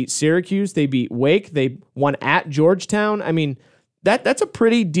 2. They beat Syracuse. They beat Wake. They won at Georgetown. I mean, that's a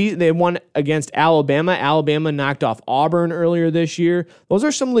pretty deep. They won against Alabama. Alabama knocked off Auburn earlier this year. Those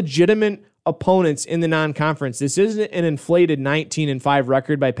are some legitimate opponents in the non-conference. This isn't an inflated 19-5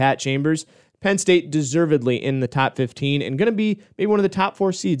 record by Pat Chambers. Penn State deservedly in the top 15 and going to be maybe one of the top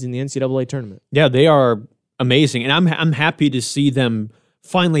 4 seeds in the NCAA tournament. Yeah, they are amazing, and I'm happy to see them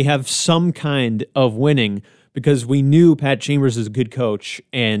finally have some kind of winning, because we knew Pat Chambers is a good coach,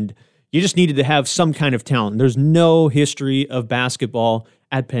 and you just needed to have some kind of talent. There's no history of basketball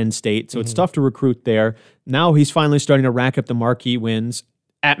at Penn State, so it's tough to recruit there. Now he's finally starting to rack up the marquee wins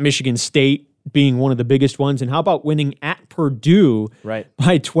at Michigan State, being one of the biggest ones. And how about winning at Purdue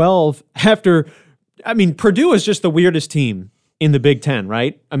by 12 after, Purdue is just the weirdest team in the Big Ten,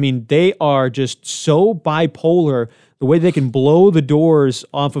 right? I mean, they are just so bipolar, the way they can blow the doors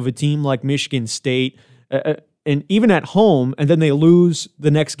off of a team like Michigan State, and even at home, and then they lose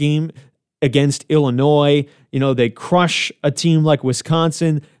the next game against Illinois. They crush a team like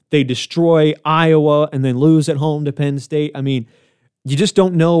Wisconsin, they destroy Iowa, and then lose at home to Penn State. I mean, you just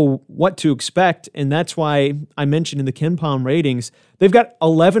don't know what to expect, and that's why I mentioned in the KenPom ratings, they've got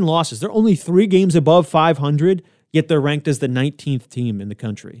 11 losses. They're only 3 games above 500, yet they're ranked as the 19th team in the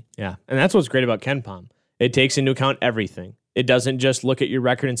country. Yeah, and that's what's great about KenPom. It takes into account everything. It doesn't just look at your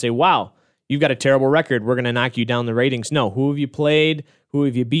record and say, wow, you've got a terrible record, we're going to knock you down the ratings. No, who have you played? Who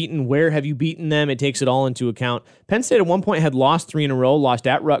have you beaten? Where have you beaten them? It takes it all into account. Penn State at one point had lost 3 in a row, lost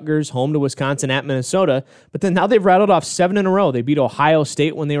at Rutgers, home to Wisconsin, at Minnesota, but then now they've rattled off 7 in a row. They beat Ohio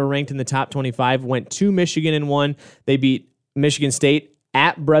State when they were ranked in the top 25, went to Michigan and won. They beat Michigan State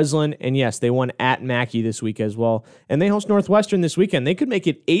at Breslin, and yes, they won at Mackey this week as well. And they host Northwestern this weekend. They could make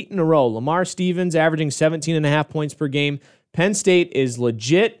it 8 in a row. Lamar Stevens averaging 17.5 points per game. Penn State is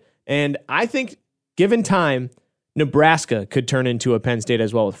legit, and I think given time, Nebraska could turn into a Penn State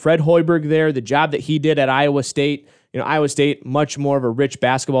as well. With Fred Hoiberg there, the job that he did at Iowa State, Iowa State, much more of a rich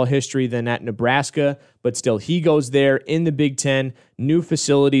basketball history than at Nebraska, but still he goes there in the Big Ten, new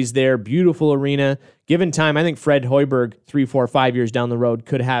facilities there, beautiful arena. Given time, I think Fred Hoiberg, 3, 4, 5 years down the road,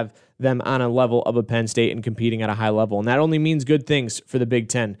 could have them on a level of a Penn State and competing at a high level. And that only means good things for the Big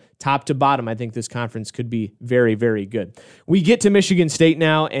Ten. Top to bottom, I think this conference could be very, very good. We get to Michigan State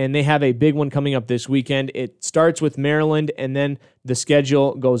now, and they have a big one coming up this weekend. It starts with Maryland, and then the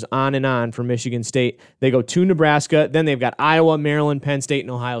schedule goes on and on for Michigan State. They go to Nebraska, then they've got Iowa, Maryland, Penn State, and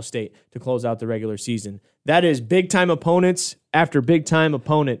Ohio State to close out the regular season. That is big-time opponents after big-time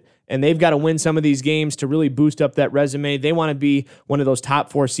opponent, and they've got to win some of these games to really boost up that resume. They want to be one of those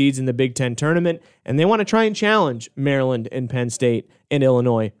top 4 seeds in the Big Ten tournament, and they want to try and challenge Maryland and Penn State and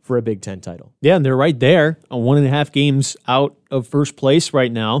Illinois for a Big Ten title. Yeah, and they're right there, 1.5 games out of first place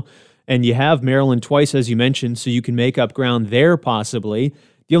right now, and you have Maryland twice, as you mentioned, so you can make up ground there possibly.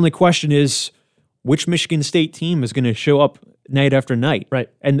 The only question is, which Michigan State team is going to show up night after night? Right.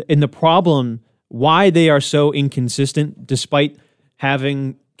 And the problem, why they are so inconsistent despite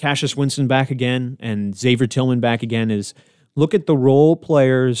having Cassius Winston back again and Xavier Tillman back again, is look at the role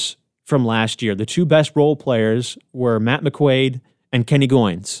players from last year. The 2 best role players were Matt McQuaid and Kenny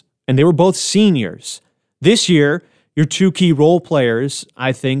Goins, and they were both seniors. This year, your 2 key role players,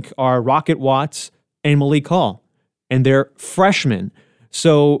 I think, are Rocket Watts and Malik Hall, and they're freshmen.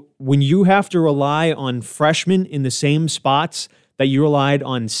 So when you have to rely on freshmen in the same spots that you relied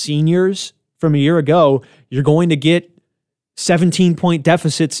on seniors from a year ago, you're going to get 17-point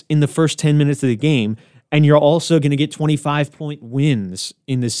deficits in the first 10 minutes of the game, and you're also going to get 25-point wins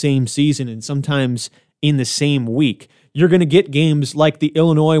in the same season and sometimes in the same week. You're going to get games like the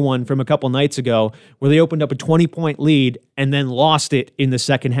Illinois one from a couple nights ago where they opened up a 20-point lead and then lost it in the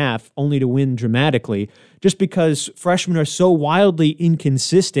second half, only to win dramatically, just because freshmen are so wildly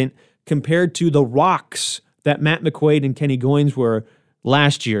inconsistent compared to the rocks that Matt McQuaid and Kenny Goins were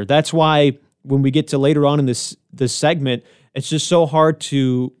last year. That's why when we get to later on in this segment, it's just so hard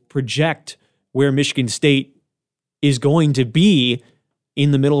to project where Michigan State is going to be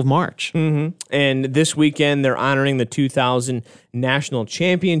in the middle of March. Mm-hmm. And this weekend, they're honoring the 2000 National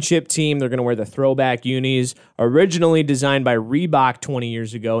Championship team. They're going to wear the throwback unis, originally designed by Reebok 20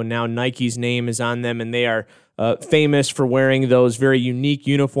 years ago. Now Nike's name is on them, and they are famous for wearing those very unique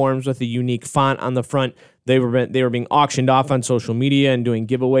uniforms with a unique font on the front. They were being auctioned off on social media and doing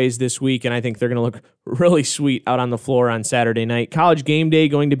giveaways this week, and I think they're going to look really sweet out on the floor on Saturday night. College Game Day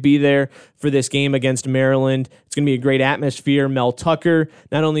going to be there for this game against Maryland. It's going to be a great atmosphere. Mel Tucker,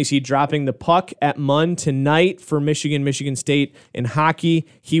 not only is he dropping the puck at Munn tonight for Michigan State in hockey,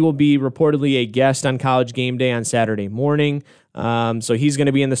 he will be reportedly a guest on College Game Day on Saturday morning. So he's going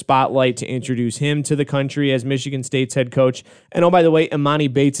to be in the spotlight to introduce him to the country as Michigan State's head coach. And oh, by the way, Imani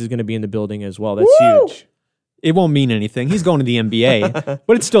Bates is going to be in the building as well. That's huge. It won't mean anything. He's going to the NBA,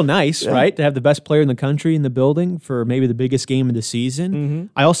 but it's still nice, right, to have the best player in the country in the building for maybe the biggest game of the season. Mm-hmm.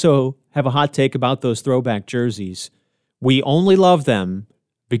 I also have a hot take about those throwback jerseys. We only love them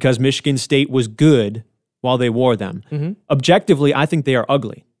because Michigan State was good while they wore them. Mm-hmm. Objectively, I think they are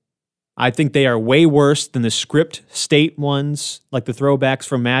ugly. I think they are way worse than the script state ones, like the throwbacks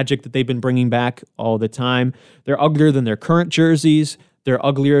from Magic that they've been bringing back all the time. They're uglier than their current jerseys. They're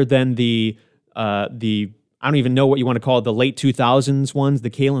uglier than the I don't even know what you want to call it, the late 2000s ones, the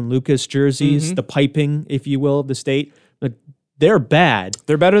Kalen Lucas jerseys, the piping, if you will, of the state. Like, they're bad.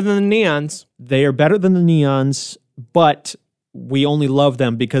 They're better than the Neons. They are better than the Neons, but we only love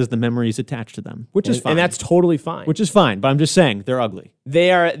them because the memories attached to them, which is fine. And that's totally fine. Which is fine, but I'm just saying, they're ugly.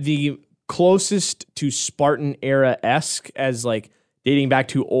 They are the closest to Spartan era-esque as like dating back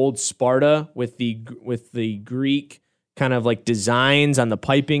to old Sparta with the Greek kind of like designs on the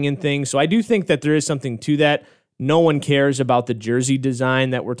piping and things. So I do think that there is something to that. No one cares about the jersey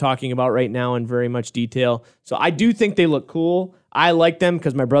design that we're talking about right now in very much detail. So I do think they look cool. I like them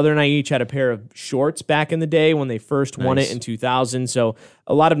because my brother and I each had a pair of shorts back in the day when they first won it in 2000. So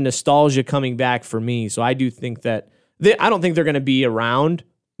a lot of nostalgia coming back for me. So I do think that I don't think they're going to be around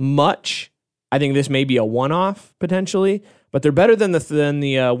much. I think this may be a one-off potentially, but they're better than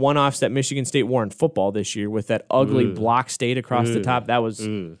the one-offs that Michigan State wore in football this year with that ugly block state across the top. That was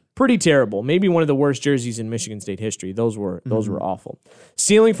pretty terrible. Maybe one of the worst jerseys in Michigan State history. Those were awful.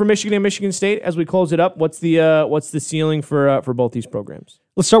 Ceiling for Michigan and Michigan State as we close it up. What's the ceiling for both these programs?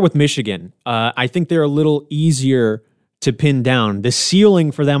 Let's start with Michigan. I think they're a little easier to pin down. The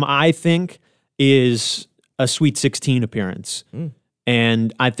ceiling for them, I think, is a Sweet 16 appearance.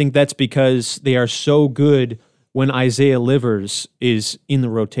 And I think that's because they are so good when Isaiah Livers is in the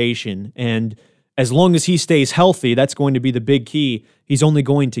rotation. And as long as he stays healthy, that's going to be the big key. He's only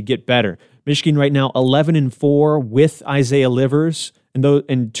going to get better. Michigan right now 11-4 with Isaiah Livers,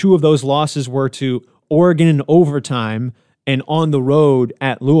 and two of those losses were to Oregon in overtime and on the road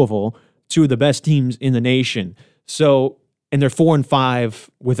at Louisville, two of the best teams in the nation. So, and they're 4-5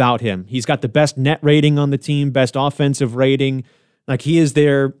 without him. He's got the best net rating on the team, best offensive rating. Like, he is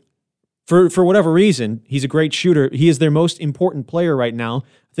their, for whatever reason, he's a great shooter. He is their most important player right now.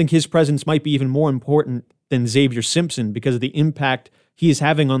 I think his presence might be even more important than Xavier Simpson because of the impact he is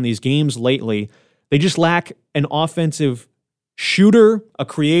having on these games lately. They just lack an offensive shooter, a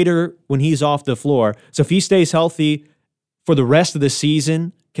creator when he's off the floor. So if he stays healthy for the rest of the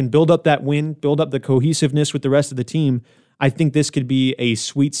season, can build up that win, build up the cohesiveness with the rest of the team, I think this could be a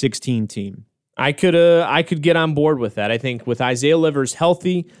Sweet 16 team. I could get on board with that. I think with Isaiah Livers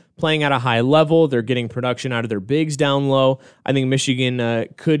healthy, playing at a high level, they're getting production out of their bigs down low. I think Michigan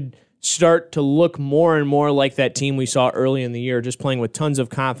could start to look more and more like that team we saw early in the year, just playing with tons of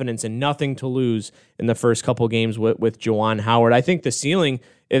confidence and nothing to lose in the first couple games with Juwan Howard. I think the ceiling,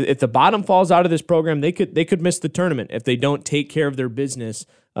 if the bottom falls out of this program, they could miss the tournament if they don't take care of their business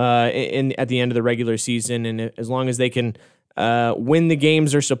at the end of the regular season. And as long as they can win the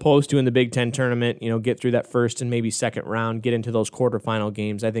games they're supposed to in the Big Ten tournament, get through that first and maybe second round, get into those quarterfinal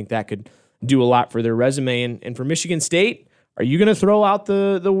games, I think that could do a lot for their resume. And for Michigan State, are you going to throw out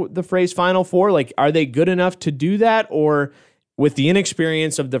the phrase Final Four? Like, are they good enough to do that? Or with the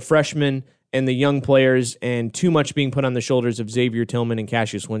inexperience of the freshmen and the young players and too much being put on the shoulders of Xavier Tillman and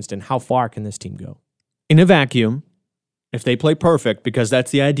Cassius Winston, how far can this team go? In a vacuum, if they play perfect, because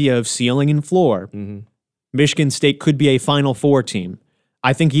that's the idea of ceiling and floor, Michigan State could be a Final Four team.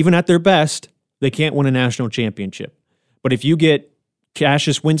 I think even at their best, they can't win a national championship. But if you get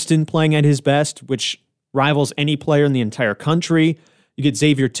Cassius Winston playing at his best, which rivals any player in the entire country, you get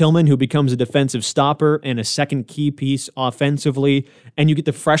Xavier Tillman, who becomes a defensive stopper and a second key piece offensively, and you get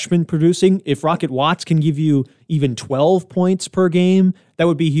the freshman producing. If Rocket Watts can give you even 12 points per game, that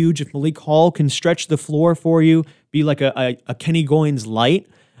would be huge. If Malik Hall can stretch the floor for you, be like a Kenny Goins light,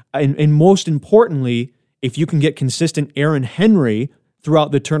 and most importantly, if you can get consistent Aaron Henry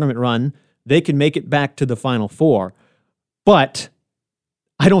throughout the tournament run, they can make it back to the Final Four. But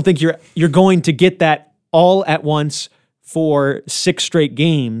I don't think you're going to get that all at once for 6 straight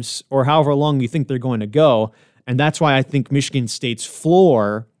games or however long you think they're going to go. And that's why I think Michigan State's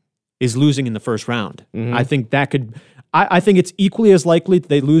floor is losing in the first round. Mm-hmm. I think that could... I think it's equally as likely that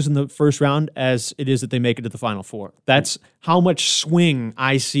they lose in the first round as it is that they make it to the Final Four. That's how much swing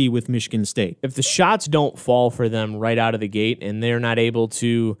I see with Michigan State. If the shots don't fall for them right out of the gate and they're not able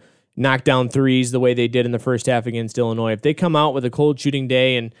to knock down threes the way they did in the first half against Illinois, if they come out with a cold shooting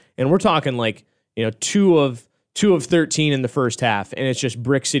day and we're talking like, 2 of 13 in the first half and it's just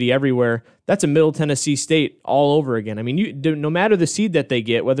brick city everywhere, that's a Middle Tennessee State all over again. I mean, no matter the seed that they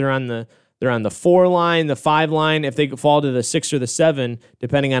get, whether they're on the 4 line, the 5 line, if they fall to the 6 or the 7,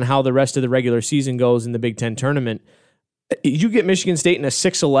 depending on how the rest of the regular season goes in the Big Ten tournament. You get Michigan State in a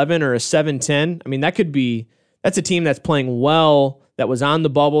 6-11 or a 7-10. I mean, that's a team that's playing well, that was on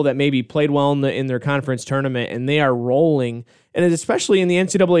the bubble, that maybe played well in their conference tournament, and they are rolling. And especially in the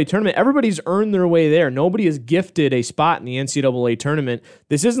NCAA tournament, everybody's earned their way there. Nobody is gifted a spot in the NCAA tournament.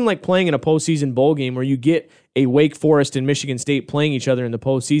 This isn't like playing in a postseason bowl game where you get a Wake Forest and Michigan State playing each other in the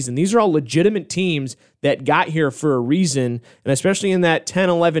postseason. These are all legitimate teams that got here for a reason, and especially in that 10,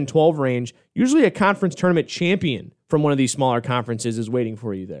 11, 12 range, usually a conference tournament champion from one of these smaller conferences is waiting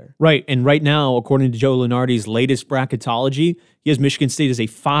for you there. Right, and right now, according to Joe Lunardi's latest bracketology, he has Michigan State as a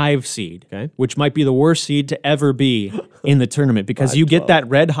 5 seed, which might be the worst seed to ever be in the tournament because you get that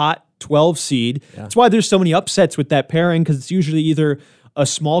red-hot 12 seed. Yeah. That's why there's so many upsets with that pairing because it's usually either a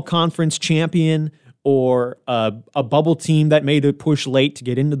small conference champion or a bubble team that made a push late to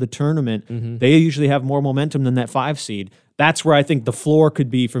get into the tournament. Mm-hmm. They usually have more momentum than that 5 seed. That's where I think the floor could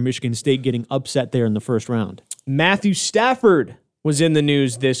be for Michigan State getting upset there in the first round. Matthew Stafford was in the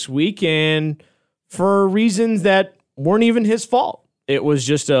news this week, and for reasons that weren't even his fault. It was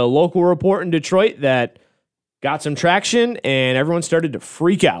just a local report in Detroit that got some traction, and everyone started to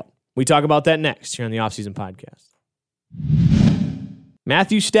freak out. We talk about that next here on the Offseason Podcast.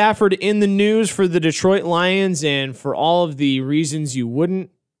 Matthew Stafford in the news for the Detroit Lions and for all of the reasons you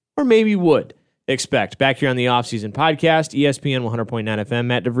wouldn't or maybe would expect. Back here on the Offseason Podcast, ESPN 100.9 FM,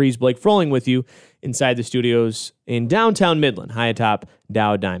 Matt DeVries, Blake Froling with you inside the studios in downtown Midland, high atop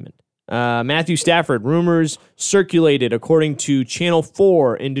Dow Diamond. Matthew Stafford, rumors circulated according to Channel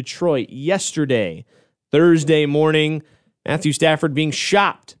 4 in Detroit yesterday, Thursday morning. Matthew Stafford being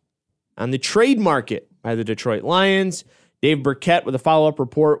shopped on the trade market by the Detroit Lions. Dave Burkett with a follow-up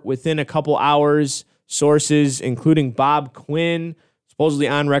report within a couple hours. Sources, including Bob Quinn, supposedly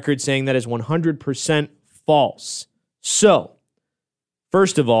on record saying that is 100% false. So,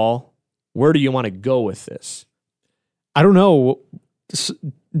 first of all, where do you want to go with this? I don't know.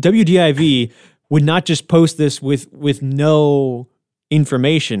 WDIV would not just post this with no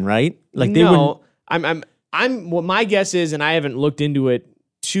information, right? Like they no, I'm. What my guess is, and I haven't looked into it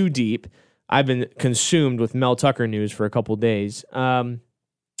too deep. I've been consumed with Mel Tucker news for a couple days. I'm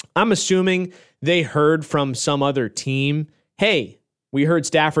assuming they heard from some other team, hey, we heard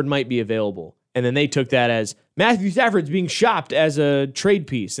Stafford might be available. And then they took that as Matthew Stafford's being shopped as a trade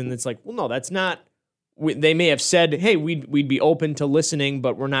piece. And it's like, well, no, that's not. They may have said, hey, we'd be open to listening,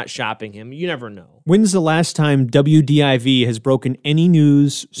 but we're not shopping him. You never know. When's the last time WDIV has broken any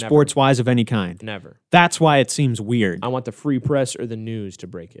news sports-wise of any kind? Never. That's why it seems weird. I want the Free Press or the News to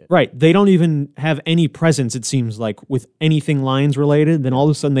break it. Right. They don't even have any presence, it seems like, with anything Lions related. Then all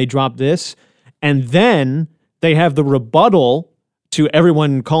of a sudden they drop this. And then they have the rebuttal to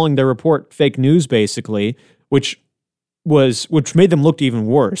everyone calling their report fake news, basically, which made them look even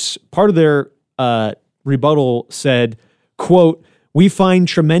worse. Part of their rebuttal said, quote, "We find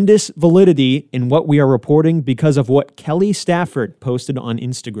tremendous validity in what we are reporting because of what Kelly Stafford posted on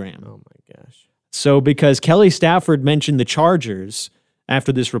Instagram." Oh my gosh. So because Kelly Stafford mentioned the Chargers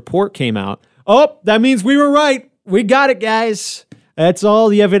after this report came out, oh, that means we were right. We got it, guys. That's all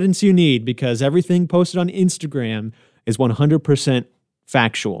the evidence you need because everything posted on Instagram is 100%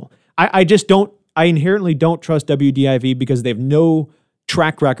 factual. I inherently don't trust WDIV because they have no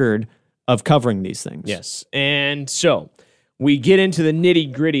track record of covering these things. Yes. And so we get into the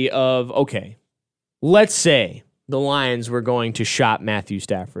nitty gritty of, okay, let's say the Lions were going to shop Matthew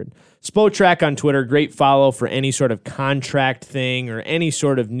Stafford. Spotrac on Twitter, great follow for any sort of contract thing or any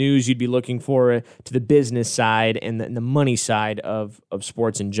sort of news you'd be looking for to the business side and the money side of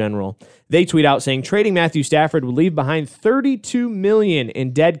sports in general. They tweet out saying, trading Matthew Stafford would leave behind $32 million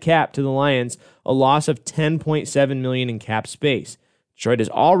in dead cap to the Lions, a loss of $10.7 million in cap space. Detroit has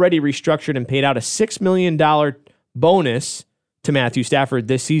already restructured and paid out a $6 million bonus to Matthew Stafford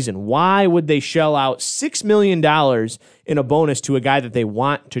this season. Why would they shell out $6 million in a bonus to a guy that they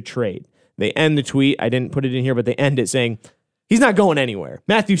want to trade? They end the tweet. I didn't put it in here, but they end it saying, he's not going anywhere.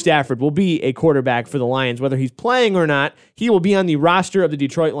 Matthew Stafford will be a quarterback for the Lions. Whether he's playing or not, he will be on the roster of the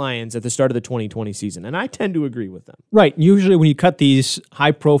Detroit Lions at the start of the 2020 season. And I tend to agree with them. Right. Usually when you cut these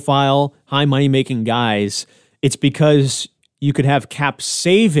high-profile, high-money-making guys, it's because you could have cap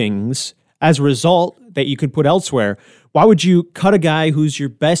savings as a result that you could put elsewhere. Why would you cut a guy who's your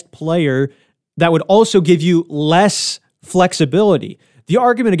best player that would also give you less flexibility? The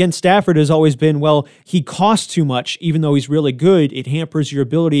argument against Stafford has always been, well, he costs too much, even though he's really good. It hampers your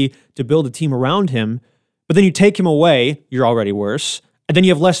ability to build a team around him. But then you take him away, you're already worse. And then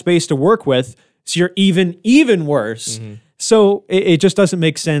you have less space to work with, so you're even worse. Mm-hmm. So it just doesn't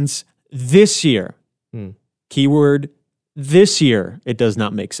make sense this year. Keyword, this year, it does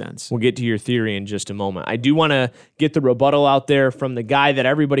not make sense. We'll get to your theory in just a moment. I do want to get the rebuttal out there from the guy that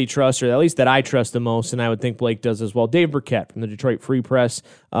everybody trusts, or at least that I trust the most, and I would think Blake does as well, Dave Burkett from the Detroit Free Press.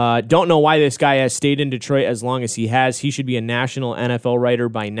 Don't know why this guy has stayed in Detroit as long as he has. He should be a national NFL writer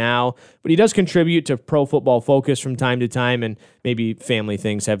by now, but he does contribute to Pro Football Focus from time to time, and maybe family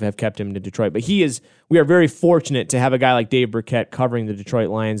things have kept him to Detroit. But we are very fortunate to have a guy like Dave Burkett covering the Detroit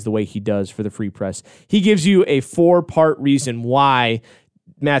Lions the way he does for the Free Press. He gives you a 4-part reason why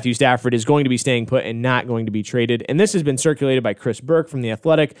Matthew Stafford is going to be staying put and not going to be traded. And this has been circulated by Chris Burke from The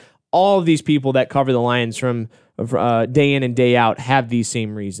Athletic. All of these people that cover the Lions from day in and day out have these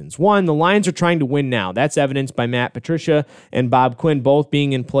same reasons. One, the Lions are trying to win now. That's evidenced by Matt Patricia and Bob Quinn both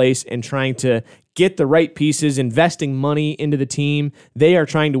being in place and trying to get the right pieces, investing money into the team. They are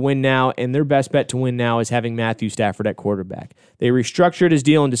trying to win now, and their best bet to win now is having Matthew Stafford at quarterback. They restructured his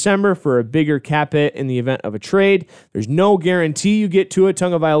deal in December for a bigger cap hit in the event of a trade. There's no guarantee you get Tua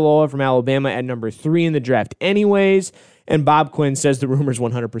Tagovailoa from Alabama at number 3 in the draft anyways, and Bob Quinn says the rumor's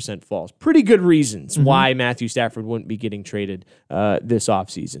 100% false. Pretty good reasons why Matthew Stafford wouldn't be getting traded this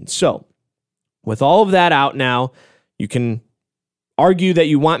offseason. So, with all of that out now, you can argue that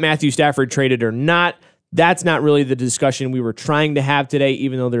you want Matthew Stafford traded or not. That's not really the discussion we were trying to have today,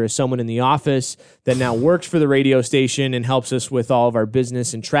 even though there is someone in the office that now works for the radio station and helps us with all of our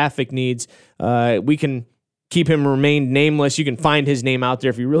business and traffic needs. We can keep him remain nameless. You can find his name out there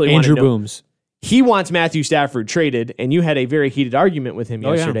if you really want to know. Andrew Booms. He wants Matthew Stafford traded, and you had a very heated argument with him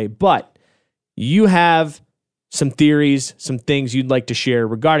yesterday. Yeah. But you have some theories, some things you'd like to share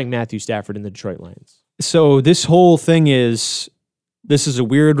regarding Matthew Stafford and the Detroit Lions. So this whole thing this is a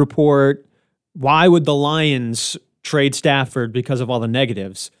weird report. Why would the Lions trade Stafford because of all the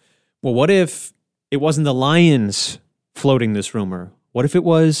negatives? Well, what if it wasn't the Lions floating this rumor? What if it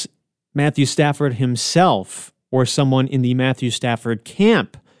was Matthew Stafford himself or someone in the Matthew Stafford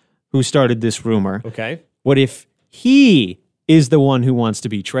camp who started this rumor? Okay. What if he is the one who wants to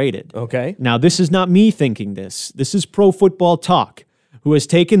be traded? Okay. Now, this is not me thinking this. This is Pro Football Talk, who has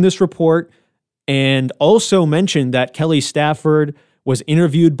taken this report and also mentioned that Kelly Stafford was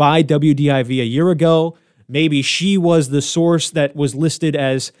interviewed by WDIV a year ago. Maybe she was the source that was listed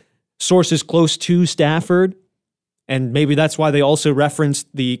as sources close to Stafford. And maybe that's why they also referenced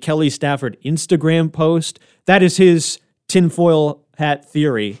the Kelly Stafford Instagram post. That is his tinfoil hat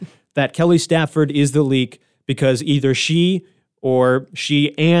theory, that Kelly Stafford is the leak because either she or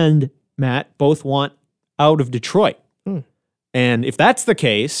she and Matt both want out of Detroit. And if that's the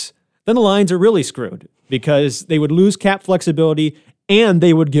case, then the Lions are really screwed because they would lose cap flexibility and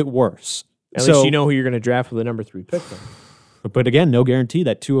they would get worse. At least you know who you're going to draft with the number 3 pick. But again, no guarantee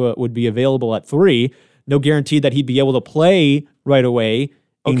that Tua would be available at 3. No guarantee that he'd be able to play right away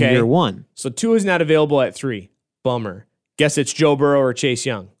in year 1. So Tua's not available at 3. Bummer. Guess it's Joe Burrow or Chase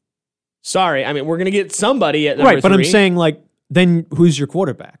Young. Sorry. I mean, we're going to get somebody at number 3. Right, but I'm saying, then who's your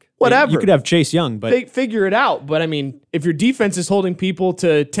quarterback? Whatever. You could have Chase Young, but figure it out. But I mean, if your defense is holding people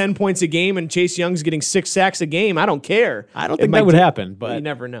to 10 points a game and Chase Young's getting 6 sacks a game, I don't care. I don't think that would happen. But you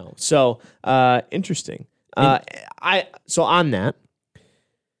never know. So interesting. So on that,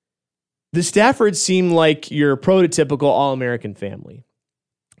 the Staffords seem like your prototypical All-American family.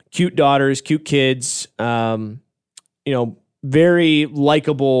 Cute daughters, cute kids. Very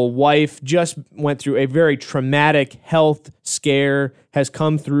likable wife, just went through a very traumatic health scare, has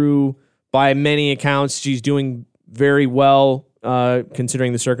come through by many accounts. She's doing very well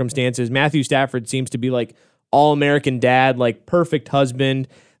considering the circumstances. Matthew Stafford seems to be like all-American dad, like perfect husband.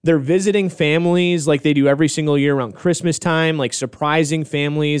 They're visiting families like they do every single year around Christmas time, like surprising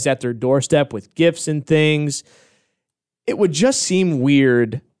families at their doorstep with gifts and things. It would just seem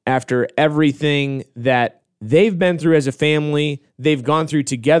weird after everything that they've been through as a family, they've gone through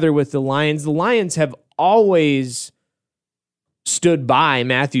together with the Lions. The Lions have always stood by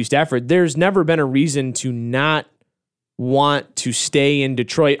Matthew Stafford, there's never been a reason to not want to stay in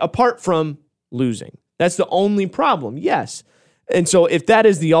Detroit apart from losing. That's the only problem. Yes. And so if that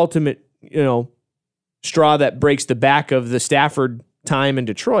is the ultimate, straw that breaks the back of the Stafford time in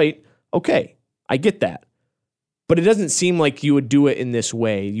Detroit, okay, I get that. But it doesn't seem like you would do it in this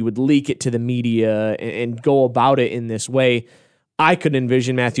way. You would leak it to the media and go about it in this way. I could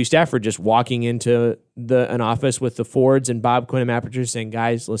envision Matthew Stafford just walking into an office with the Fords and Bob Quinn and Matt Patricia saying,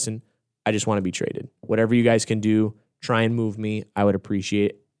 guys, listen, I just want to be traded. Whatever you guys can do, try and move me. I would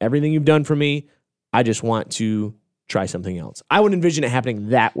appreciate everything you've done for me. I just want to try something else. I would envision it happening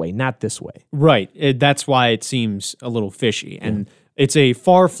that way, not this way. Right. That's why it seems a little fishy. And it's a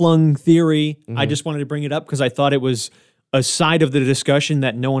far-flung theory. Mm-hmm. I just wanted to bring it up because I thought it was a side of the discussion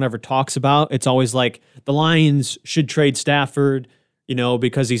that no one ever talks about. It's always like the Lions should trade Stafford,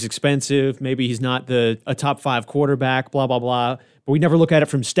 because he's expensive. Maybe he's not a top 5 quarterback, blah, blah, blah. But we never look at it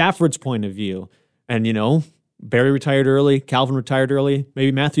from Stafford's point of view. And, Barry retired early, Calvin retired early.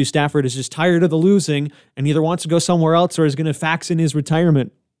 Maybe Matthew Stafford is just tired of the losing and either wants to go somewhere else or is going to fax in his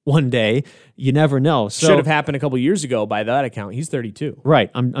retirement one day. You never know. So, should have happened a couple years ago by that account. He's 32.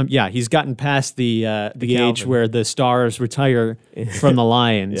 Right. He's gotten past the age where the stars retire from the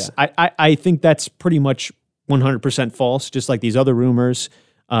Lions. Yeah. I think that's pretty much 100% false, just like these other rumors.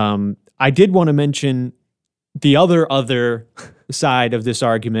 I did want to mention the other side of this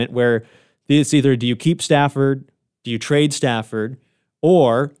argument where it's either do you keep Stafford, do you trade Stafford,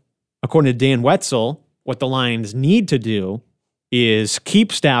 or, according to Dan Wetzel, what the Lions need to do is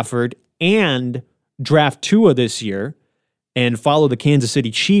keep Stafford and draft Tua this year and follow the Kansas City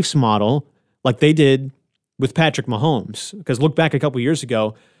Chiefs model like they did with Patrick Mahomes. Because look back a couple years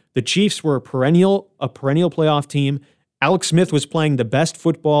ago, the Chiefs were a perennial playoff team. Alex Smith was playing the best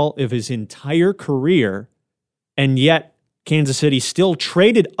football of his entire career, and yet Kansas City still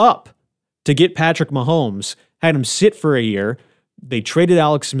traded up to get Patrick Mahomes, had him sit for a year. They traded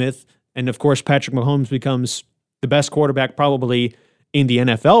Alex Smith, and of course Patrick Mahomes becomes the best quarterback probably in the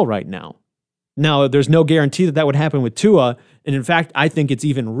NFL right now. Now, there's no guarantee that would happen with Tua, and in fact, I think it's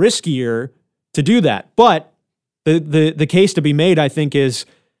even riskier to do that. But the case to be made, I think, is,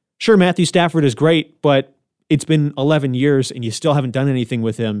 sure, Matthew Stafford is great, but it's been 11 years and you still haven't done anything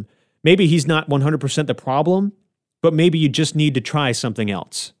with him. Maybe he's not 100% the problem, but maybe you just need to try something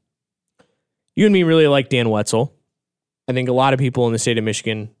else. You and me really like Dan Wetzel. I think a lot of people in the state of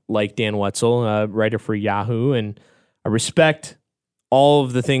Michigan like Dan Wetzel, writer for Yahoo, and I respect all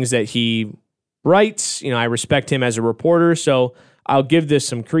of the things that he writes. I respect him as a reporter, so I'll give this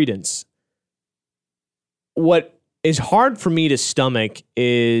some credence. What is hard for me to stomach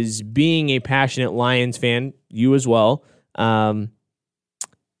is being a passionate Lions fan, you as well. There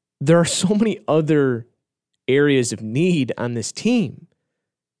are so many other areas of need on this team.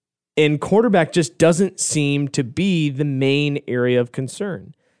 And quarterback just doesn't seem to be the main area of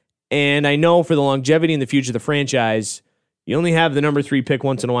concern. And I know for the longevity and the future of the franchise, you only have the number 3 pick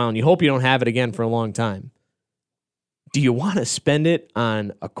once in a while, and you hope you don't have it again for a long time. Do you want to spend it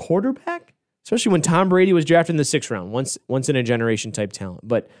on a quarterback? Especially when Tom Brady was drafted in the 6th round, once in a generation type talent.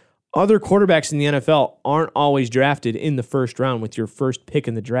 But other quarterbacks in the NFL aren't always drafted in the 1st round with your first pick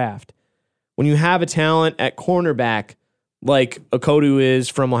in the draft. When you have a talent at cornerback like Okudah is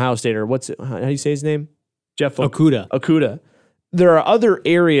from Ohio State, or how do you say his name? Jeff Okudah. There are other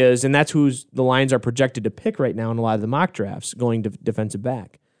areas, and that's who the Lions are projected to pick right now in a lot of the mock drafts, going to defensive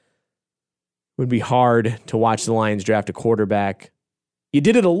back. It would be hard to watch the Lions draft a quarterback. You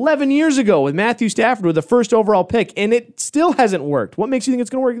did it 11 years ago with Matthew Stafford with the 1st overall pick, and it still hasn't worked. What makes you think it's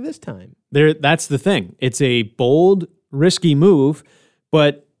going to work this time? That's the thing. It's a bold, risky move,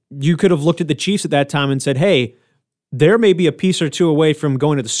 but you could have looked at the Chiefs at that time and said, hey, there may be a piece or two away from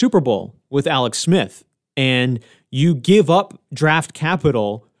going to the Super Bowl with Alex Smith, and you give up draft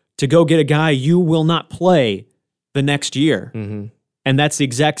capital to go get a guy you will not play the next year. Mm-hmm. And that's the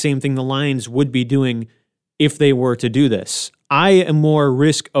exact same thing the Lions would be doing if they were to do this. I am more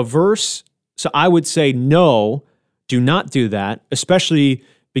risk averse, so I would say no, do not do that, especially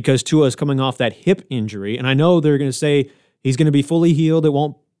because Tua is coming off that hip injury. And I know they're going to say he's going to be fully healed, it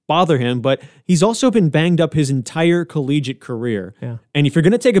won't bother him, but he's also been banged up his entire collegiate career. Yeah. And if you're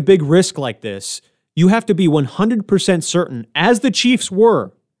going to take a big risk like this, you have to be 100% certain, as the Chiefs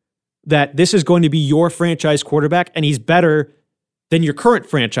were, that this is going to be your franchise quarterback and he's better than your current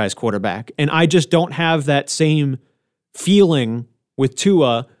franchise quarterback. And I just don't have that same feeling with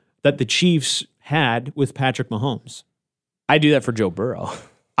Tua that the Chiefs had with Patrick Mahomes. I do that for Joe Burrow.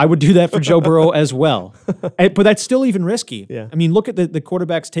 I would do that for Joe Burrow as well. But that's still even risky. Yeah. I mean, look at the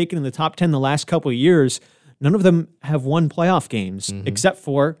quarterbacks taken in the top 10 the last couple of years. none of them have won playoff games except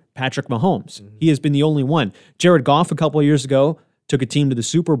for Patrick Mahomes. He has been the only one. Jared Goff a couple of years ago took a team to the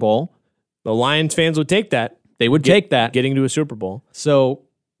Super Bowl. The Lions fans would take that. They would take that. Getting to a Super Bowl. So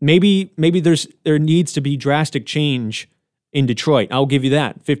maybe there needs to be drastic change in Detroit. I'll give you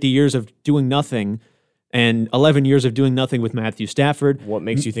that. 50 years of doing nothing and 11 years of doing nothing with Matthew Stafford. What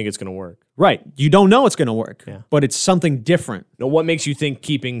makes you think it's going to work? Right. You don't know it's going to work, but it's something different. No, what makes you think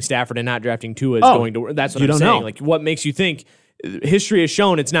keeping Stafford and not drafting Tua is going to work? That's what I'm saying. Know. Like, what makes you think history has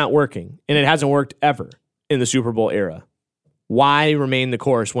shown it's not working, and it hasn't worked ever in the Super Bowl era? Why remain the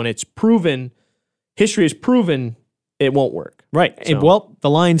course when it's proven, history has proven it won't work? Right. So, well, the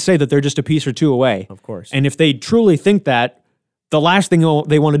Lions say that they're just a piece or two away. Of course. And if they truly think that, the last thing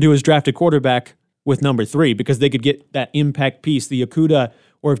they want to do is draft a quarterback with number 3 because they could get that impact piece, the Okudah,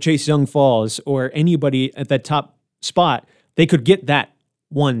 or if Chase Young falls, or anybody at that top spot, they could get that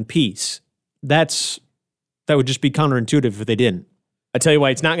one piece. That would just be counterintuitive if they didn't. I tell you why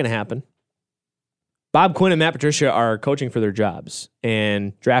it's not going to happen. Bob Quinn and Matt Patricia are coaching for their jobs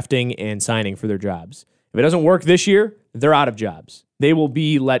and drafting and signing for their jobs. If it doesn't work this year, they're out of jobs. They will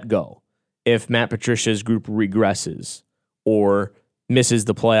be let go if Matt Patricia's group regresses or misses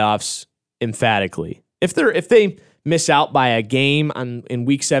the playoffs emphatically. If they miss out by a game in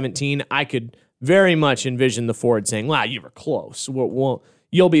Week 17, I could very much envision the Ford saying, "Wow, you were close.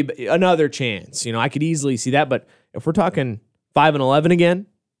 You'll be another chance." I could easily see that. But if we're talking 5-11 again,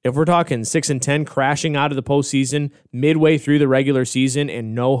 if we're talking 6-10 crashing out of the postseason midway through the regular season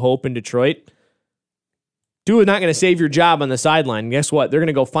and no hope in Detroit, Tua's not going to save your job on the sideline. And guess what? They're going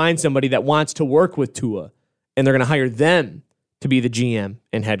to go find somebody that wants to work with Tua, and they're going to hire them to be the GM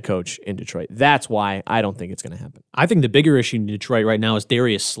and head coach in Detroit. That's why I don't think it's going to happen. I think the bigger issue in Detroit right now is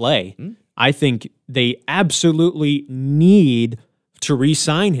Darius Slay. I think they absolutely need to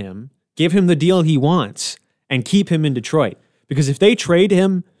re-sign him, give him the deal he wants, and keep him in Detroit. Because if they trade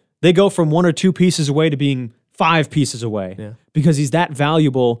him, they go from 1 or 2 pieces away to being 5 pieces away because he's that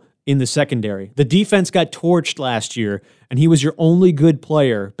valuable in the secondary. The defense got torched last year, and he was your only good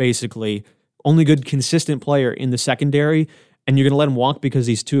player, basically, only good consistent player in the secondary, and you're going to let him walk because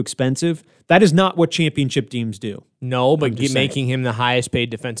he's too expensive. That is not what championship teams do. No, but making him the highest paid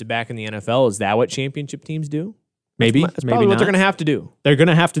defensive back in the NFL, is that what championship teams do? Maybe. That's probably what they're going to have to do. They're going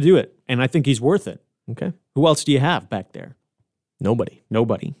to have to do it, and I think he's worth it. Okay. Who else do you have back there? Nobody.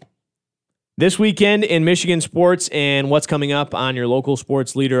 This weekend in Michigan sports and what's coming up on your local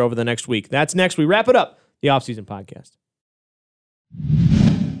sports leader over the next week. That's next. We wrap it up, the offseason podcast.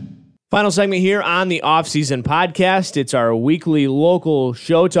 Final segment here on the offseason podcast. It's our weekly local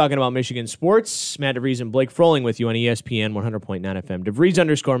show talking about Michigan sports. Matt DeVries and Blake Froling with you on ESPN 100.9 FM.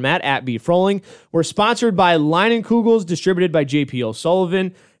 DeVries_Matt at B Froling. We're sponsored by Leinenkugels, distributed by JP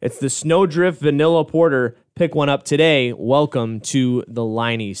O'Sullivan. It's the Snowdrift Vanilla Porter. Pick one up today. Welcome to the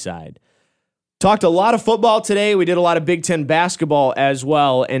Liney side. Talked a lot of football today. We did a lot of Big Ten basketball as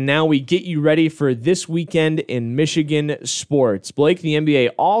well. And now we get you ready for this weekend in Michigan sports. Blake, the NBA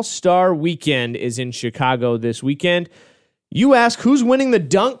All-Star Weekend is in Chicago this weekend. You ask, who's winning the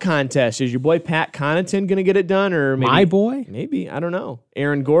dunk contest? Is your boy Pat Connaughton going to get it done? Or maybe, my boy? Maybe. I don't know.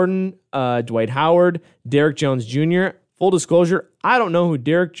 Aaron Gordon, Dwight Howard, Derrick Jones Jr. Full disclosure, I don't know who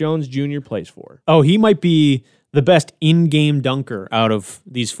Derrick Jones Jr. plays for. Oh, he might be the best in-game dunker out of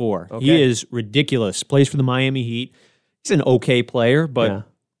these 4. Okay. He is ridiculous. Plays for the Miami Heat. He's an okay player, but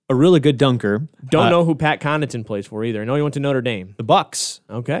a really good dunker. Don't know who Pat Connaughton plays for either. I know he went to Notre Dame. The Bucks.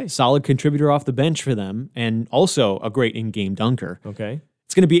 Okay. Solid contributor off the bench for them, and also a great in-game dunker. Okay.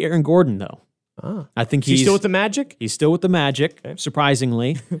 It's going to be Aaron Gordon, though. I think he's still with the Magic? He's still with the Magic,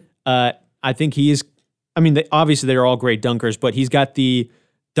 surprisingly. I think he is. I mean, obviously they're all great dunkers, but he's got the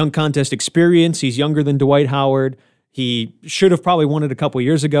dunk contest experience. He's younger than Dwight Howard. He should have probably won it a couple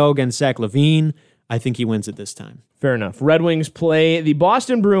years ago against Zach LaVine. I think he wins it this time. Fair enough. Red Wings play the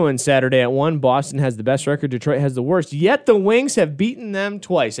Boston Bruins Saturday at 1. Boston has the best record. Detroit has the worst. Yet the Wings have beaten them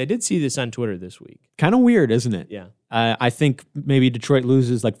twice. I did see this on Twitter this week. Kind of weird, isn't it? Yeah. I think maybe Detroit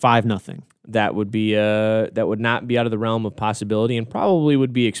loses like 5-0. That would be that would not be out of the realm of possibility, and probably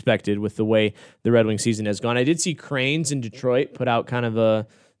would be expected with the way the Red Wings season has gone. I did see Cranes in Detroit put out kind of a.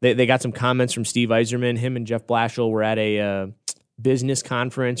 They got some comments from Steve Yzerman. Him and Jeff Blashill were at a business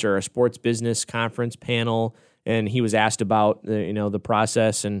conference or a sports business conference panel, and he was asked about the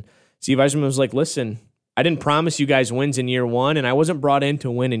process. And Steve Yzerman was like, "Listen, I didn't promise you guys wins in year 1, and I wasn't brought in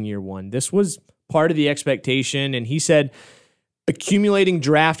to win in year 1. This was part of the expectation." And he said, accumulating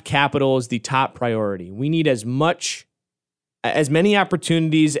draft capital is the top priority. We need as many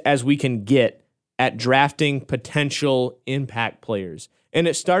opportunities as we can get at drafting potential impact players. And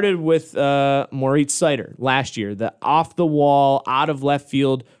it started with Moritz Seider last year, the off-the-wall,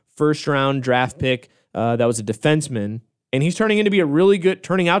 out-of-left-field first-round draft pick that was a defenseman. And he's turning out to be a really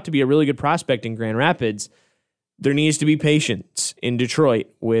good prospect in Grand Rapids. There needs to be patience in Detroit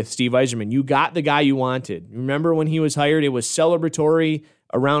with Steve Yzerman. You got the guy you wanted. Remember when he was hired, it was celebratory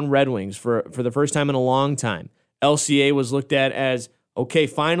around Red Wings for the first time in a long time. LCA was looked at as, okay,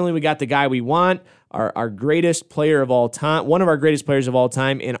 finally we got the guy we want, our greatest player of all time, one of our greatest players of all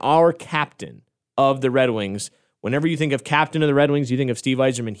time, and our captain of the Red Wings. Whenever you think of captain of the Red Wings, you think of Steve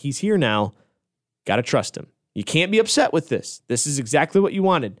Yzerman. He's here now. Got to trust him. You can't be upset with this. This is exactly what you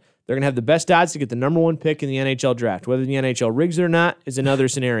wanted. They're going to have the best odds to get the number one pick in the NHL draft. Whether the NHL rigs it or not is another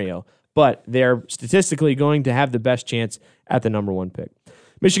scenario. But they're statistically going to have the best chance at the number one pick.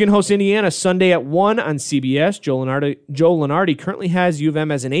 Michigan hosts Indiana Sunday at 1 on CBS. Joe Lunardi currently has U of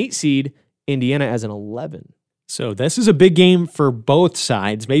M as an 8 seed, Indiana as an 11. So this is a big game for both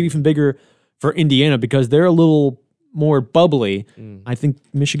sides, maybe even bigger for Indiana because they're a little more bubbly. I think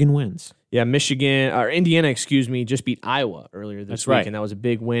Michigan wins. Yeah, Indiana, just beat Iowa earlier this week, and that was a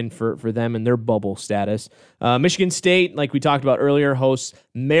big win for them and their bubble status. Michigan State, like we talked about earlier, hosts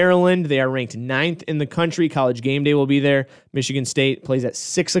Maryland. They are ranked 9th in the country. College game day will be there. Michigan State plays at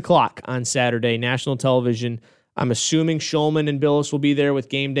 6 o'clock on Saturday, national television. I'm assuming Shulman and Billis will be there with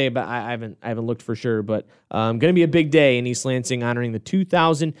game day, but I haven't looked for sure. But going to be a big day in East Lansing honoring the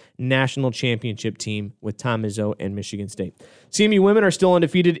 2000 national championship team with Tom Izzo and Michigan State. CMU women are still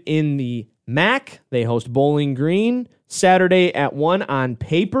undefeated in the MAC. They host Bowling Green Saturday at 1 on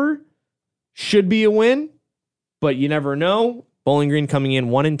paper. Should be a win, but you never know. Bowling Green coming in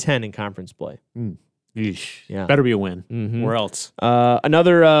 1-10 in conference play. Yeah. Better be a win, or else.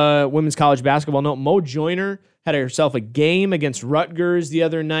 Another women's college basketball note, Mo Joyner had herself a game against Rutgers the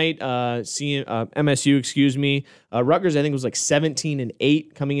other night. MSU. Rutgers, I think, was like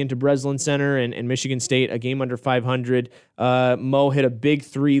 17-8 coming into Breslin Center, and Michigan State, a game under 500. Mo hit a big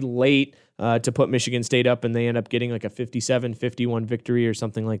 3 late to put Michigan State up, and they end up getting like a 57-51 victory or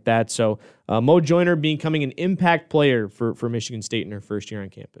something like that. So Mo Joyner becoming an impact player for Michigan State in her first year on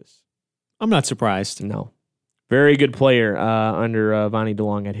campus. I'm not surprised. No. Very good player under Vonnie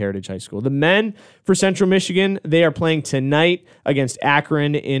DeLong at Heritage High School. The men for Central Michigan, they are playing tonight against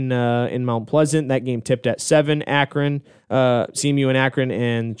Akron in Mount Pleasant. That game tipped at 7. CMU and Akron,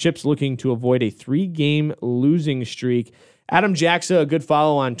 and Chip's looking to avoid a 3-game losing streak. Adam Jackson, a good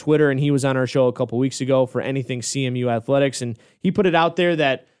follow on Twitter, and he was on our show a couple weeks ago for Anything CMU Athletics, and he put it out there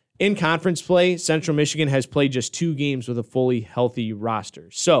that in conference play, Central Michigan has played just 2 games with a fully healthy roster.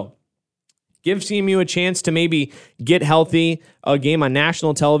 So give CMU a chance to maybe get healthy. A game on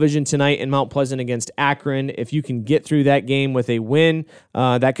national television tonight in Mount Pleasant against Akron. If you can get through that game with a win,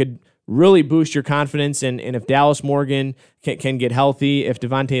 that could really boost your confidence. And if Dallas Morgan can get healthy, if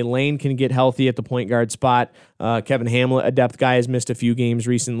Devontae Lane can get healthy at the point guard spot, Kevin Hamlet, a depth guy, has missed a few games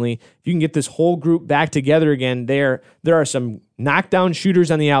recently. If you can get this whole group back together again, there are some knockdown shooters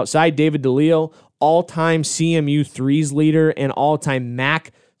on the outside. David DeLeo, all-time CMU threes leader and all-time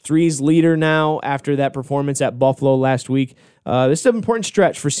MAC threes leader now after that performance at Buffalo last week. This is an important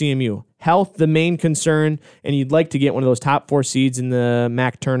stretch for CMU. Health, the main concern, and you'd like to get one of those top 4 seeds in the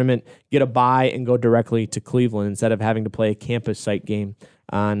MAC tournament, get a bye, and go directly to Cleveland instead of having to play a campus site game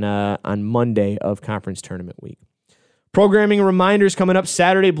on Monday of conference tournament week. Programming reminders coming up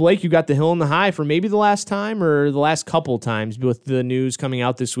Saturday. Blake, you got the Hill and the High for maybe the last time or the last couple times with the news coming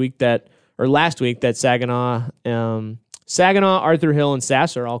out last week that Saginaw, Arthur Hill, and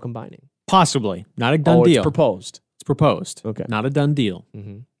Sass are all combining. Possibly. Not a done deal. It's proposed. It's proposed. Okay. Not a done deal.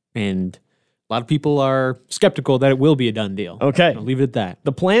 Mm-hmm. And a lot of people are skeptical that it will be a done deal. Okay. I'll leave it at that.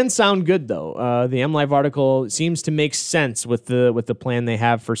 The plans sound good, though. The MLive article seems to make sense with the plan they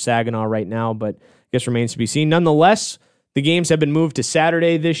have for Saginaw right now, but I guess remains to be seen. Nonetheless, the games have been moved to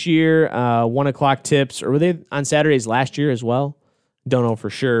Saturday this year, 1 o'clock tips. Or were they on Saturdays last year as well? Don't know for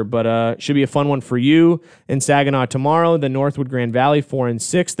sure, but should be a fun one for you in Saginaw tomorrow. The Northwood Grand Valley 4 and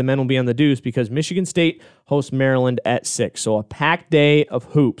 6. The men will be on the deuce because Michigan State hosts Maryland at 6. So a packed day of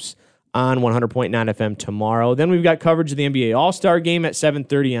hoops on 100.9 FM tomorrow. Then we've got coverage of the NBA All-Star Game at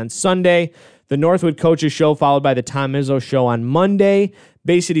 7:30 on Sunday. The Northwood Coaches Show followed by the Tom Izzo Show on Monday.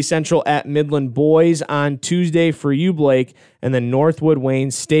 Bay City Central at Midland Boys on Tuesday for you, Blake. And then Northwood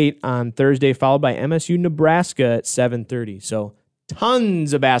Wayne State on Thursday, followed by MSU Nebraska at 7:30. So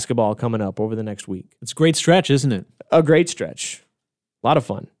tons of basketball coming up over the next week. It's a great stretch, isn't it? A great stretch. A lot of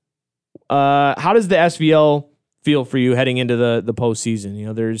fun. How does the SVL feel for you heading into the postseason? You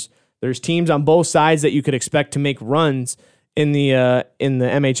know, there's teams on both sides that you could expect to make runs in the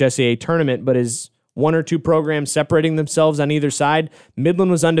MHSAA tournament, but is one or two programs separating themselves on either side.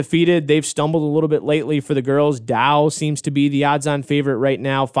 Midland was undefeated. They've stumbled a little bit lately for the girls. Dow seems to be the odds-on favorite right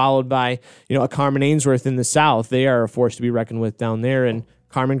now, followed by a Carmen Ainsworth in the South. They are a force to be reckoned with down there, and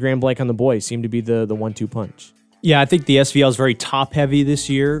Carmen Grand Blake on the boys seem to be the 1-2 punch. Yeah, I think the SVL is very top-heavy this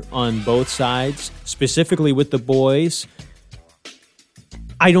year on both sides, specifically with the boys.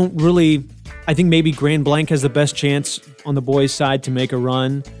 I think maybe Grand Blanc has the best chance on the boys' side to make a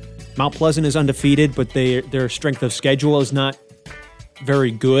run. Mount Pleasant is undefeated, but their strength of schedule is not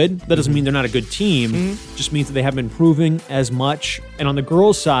very good. That doesn't mean they're not a good team. Just means that they haven't been improving as much. And on the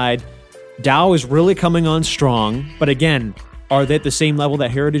girls' side, Dow is really coming on strong. But again, are they at the same level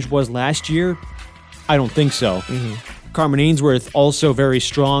that Heritage was last year? I don't think so. Carmen Ainsworth also very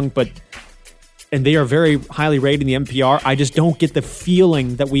strong, and they are very highly rated in the MPR. I just don't get the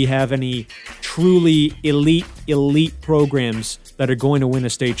feeling that we have any truly elite programs that are going to win a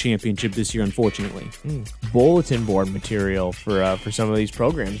state championship this year, unfortunately. Bulletin board material for some of these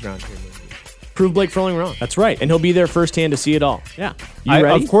programs around here. Prove Blake Froling wrong. That's right. And he'll be there firsthand to see it all. Yeah. You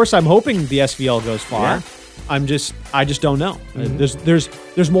ready? Of course, I'm hoping the SVL goes far. Yeah. I just don't know.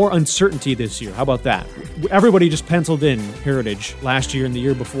 There's more uncertainty this year. How about that? Everybody just penciled in Heritage last year and the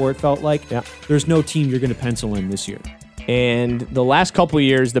year before, it felt like. Yeah. There's no team you're going to pencil in this year. And the last couple of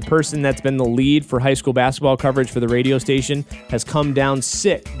years, the person that's been the lead for high school basketball coverage for the radio station has come down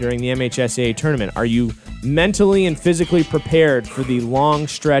sick during the MHSAA tournament. Are you mentally and physically prepared for the long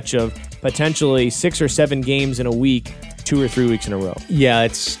stretch of potentially 6 or 7 games in a week, 2 or 3 weeks in a row? Yeah,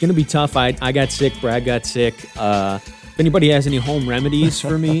 it's going to be tough. I got sick. Brad got sick. If anybody has any home remedies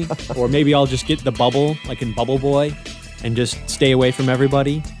for me, or maybe I'll just get the bubble, like in Bubble Boy, and just stay away from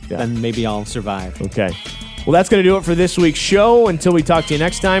everybody, then maybe I'll survive. Okay. Well, that's going to do it for this week's show. Until we talk to you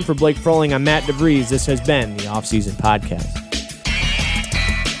next time, for Blake Froling, I'm Matt DeVries. This has been the Offseason Podcast.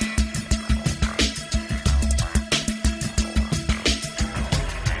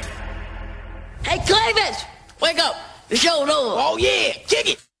 Hey, Clavis! Wake up! The show's over. Oh, yeah!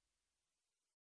 Kick it!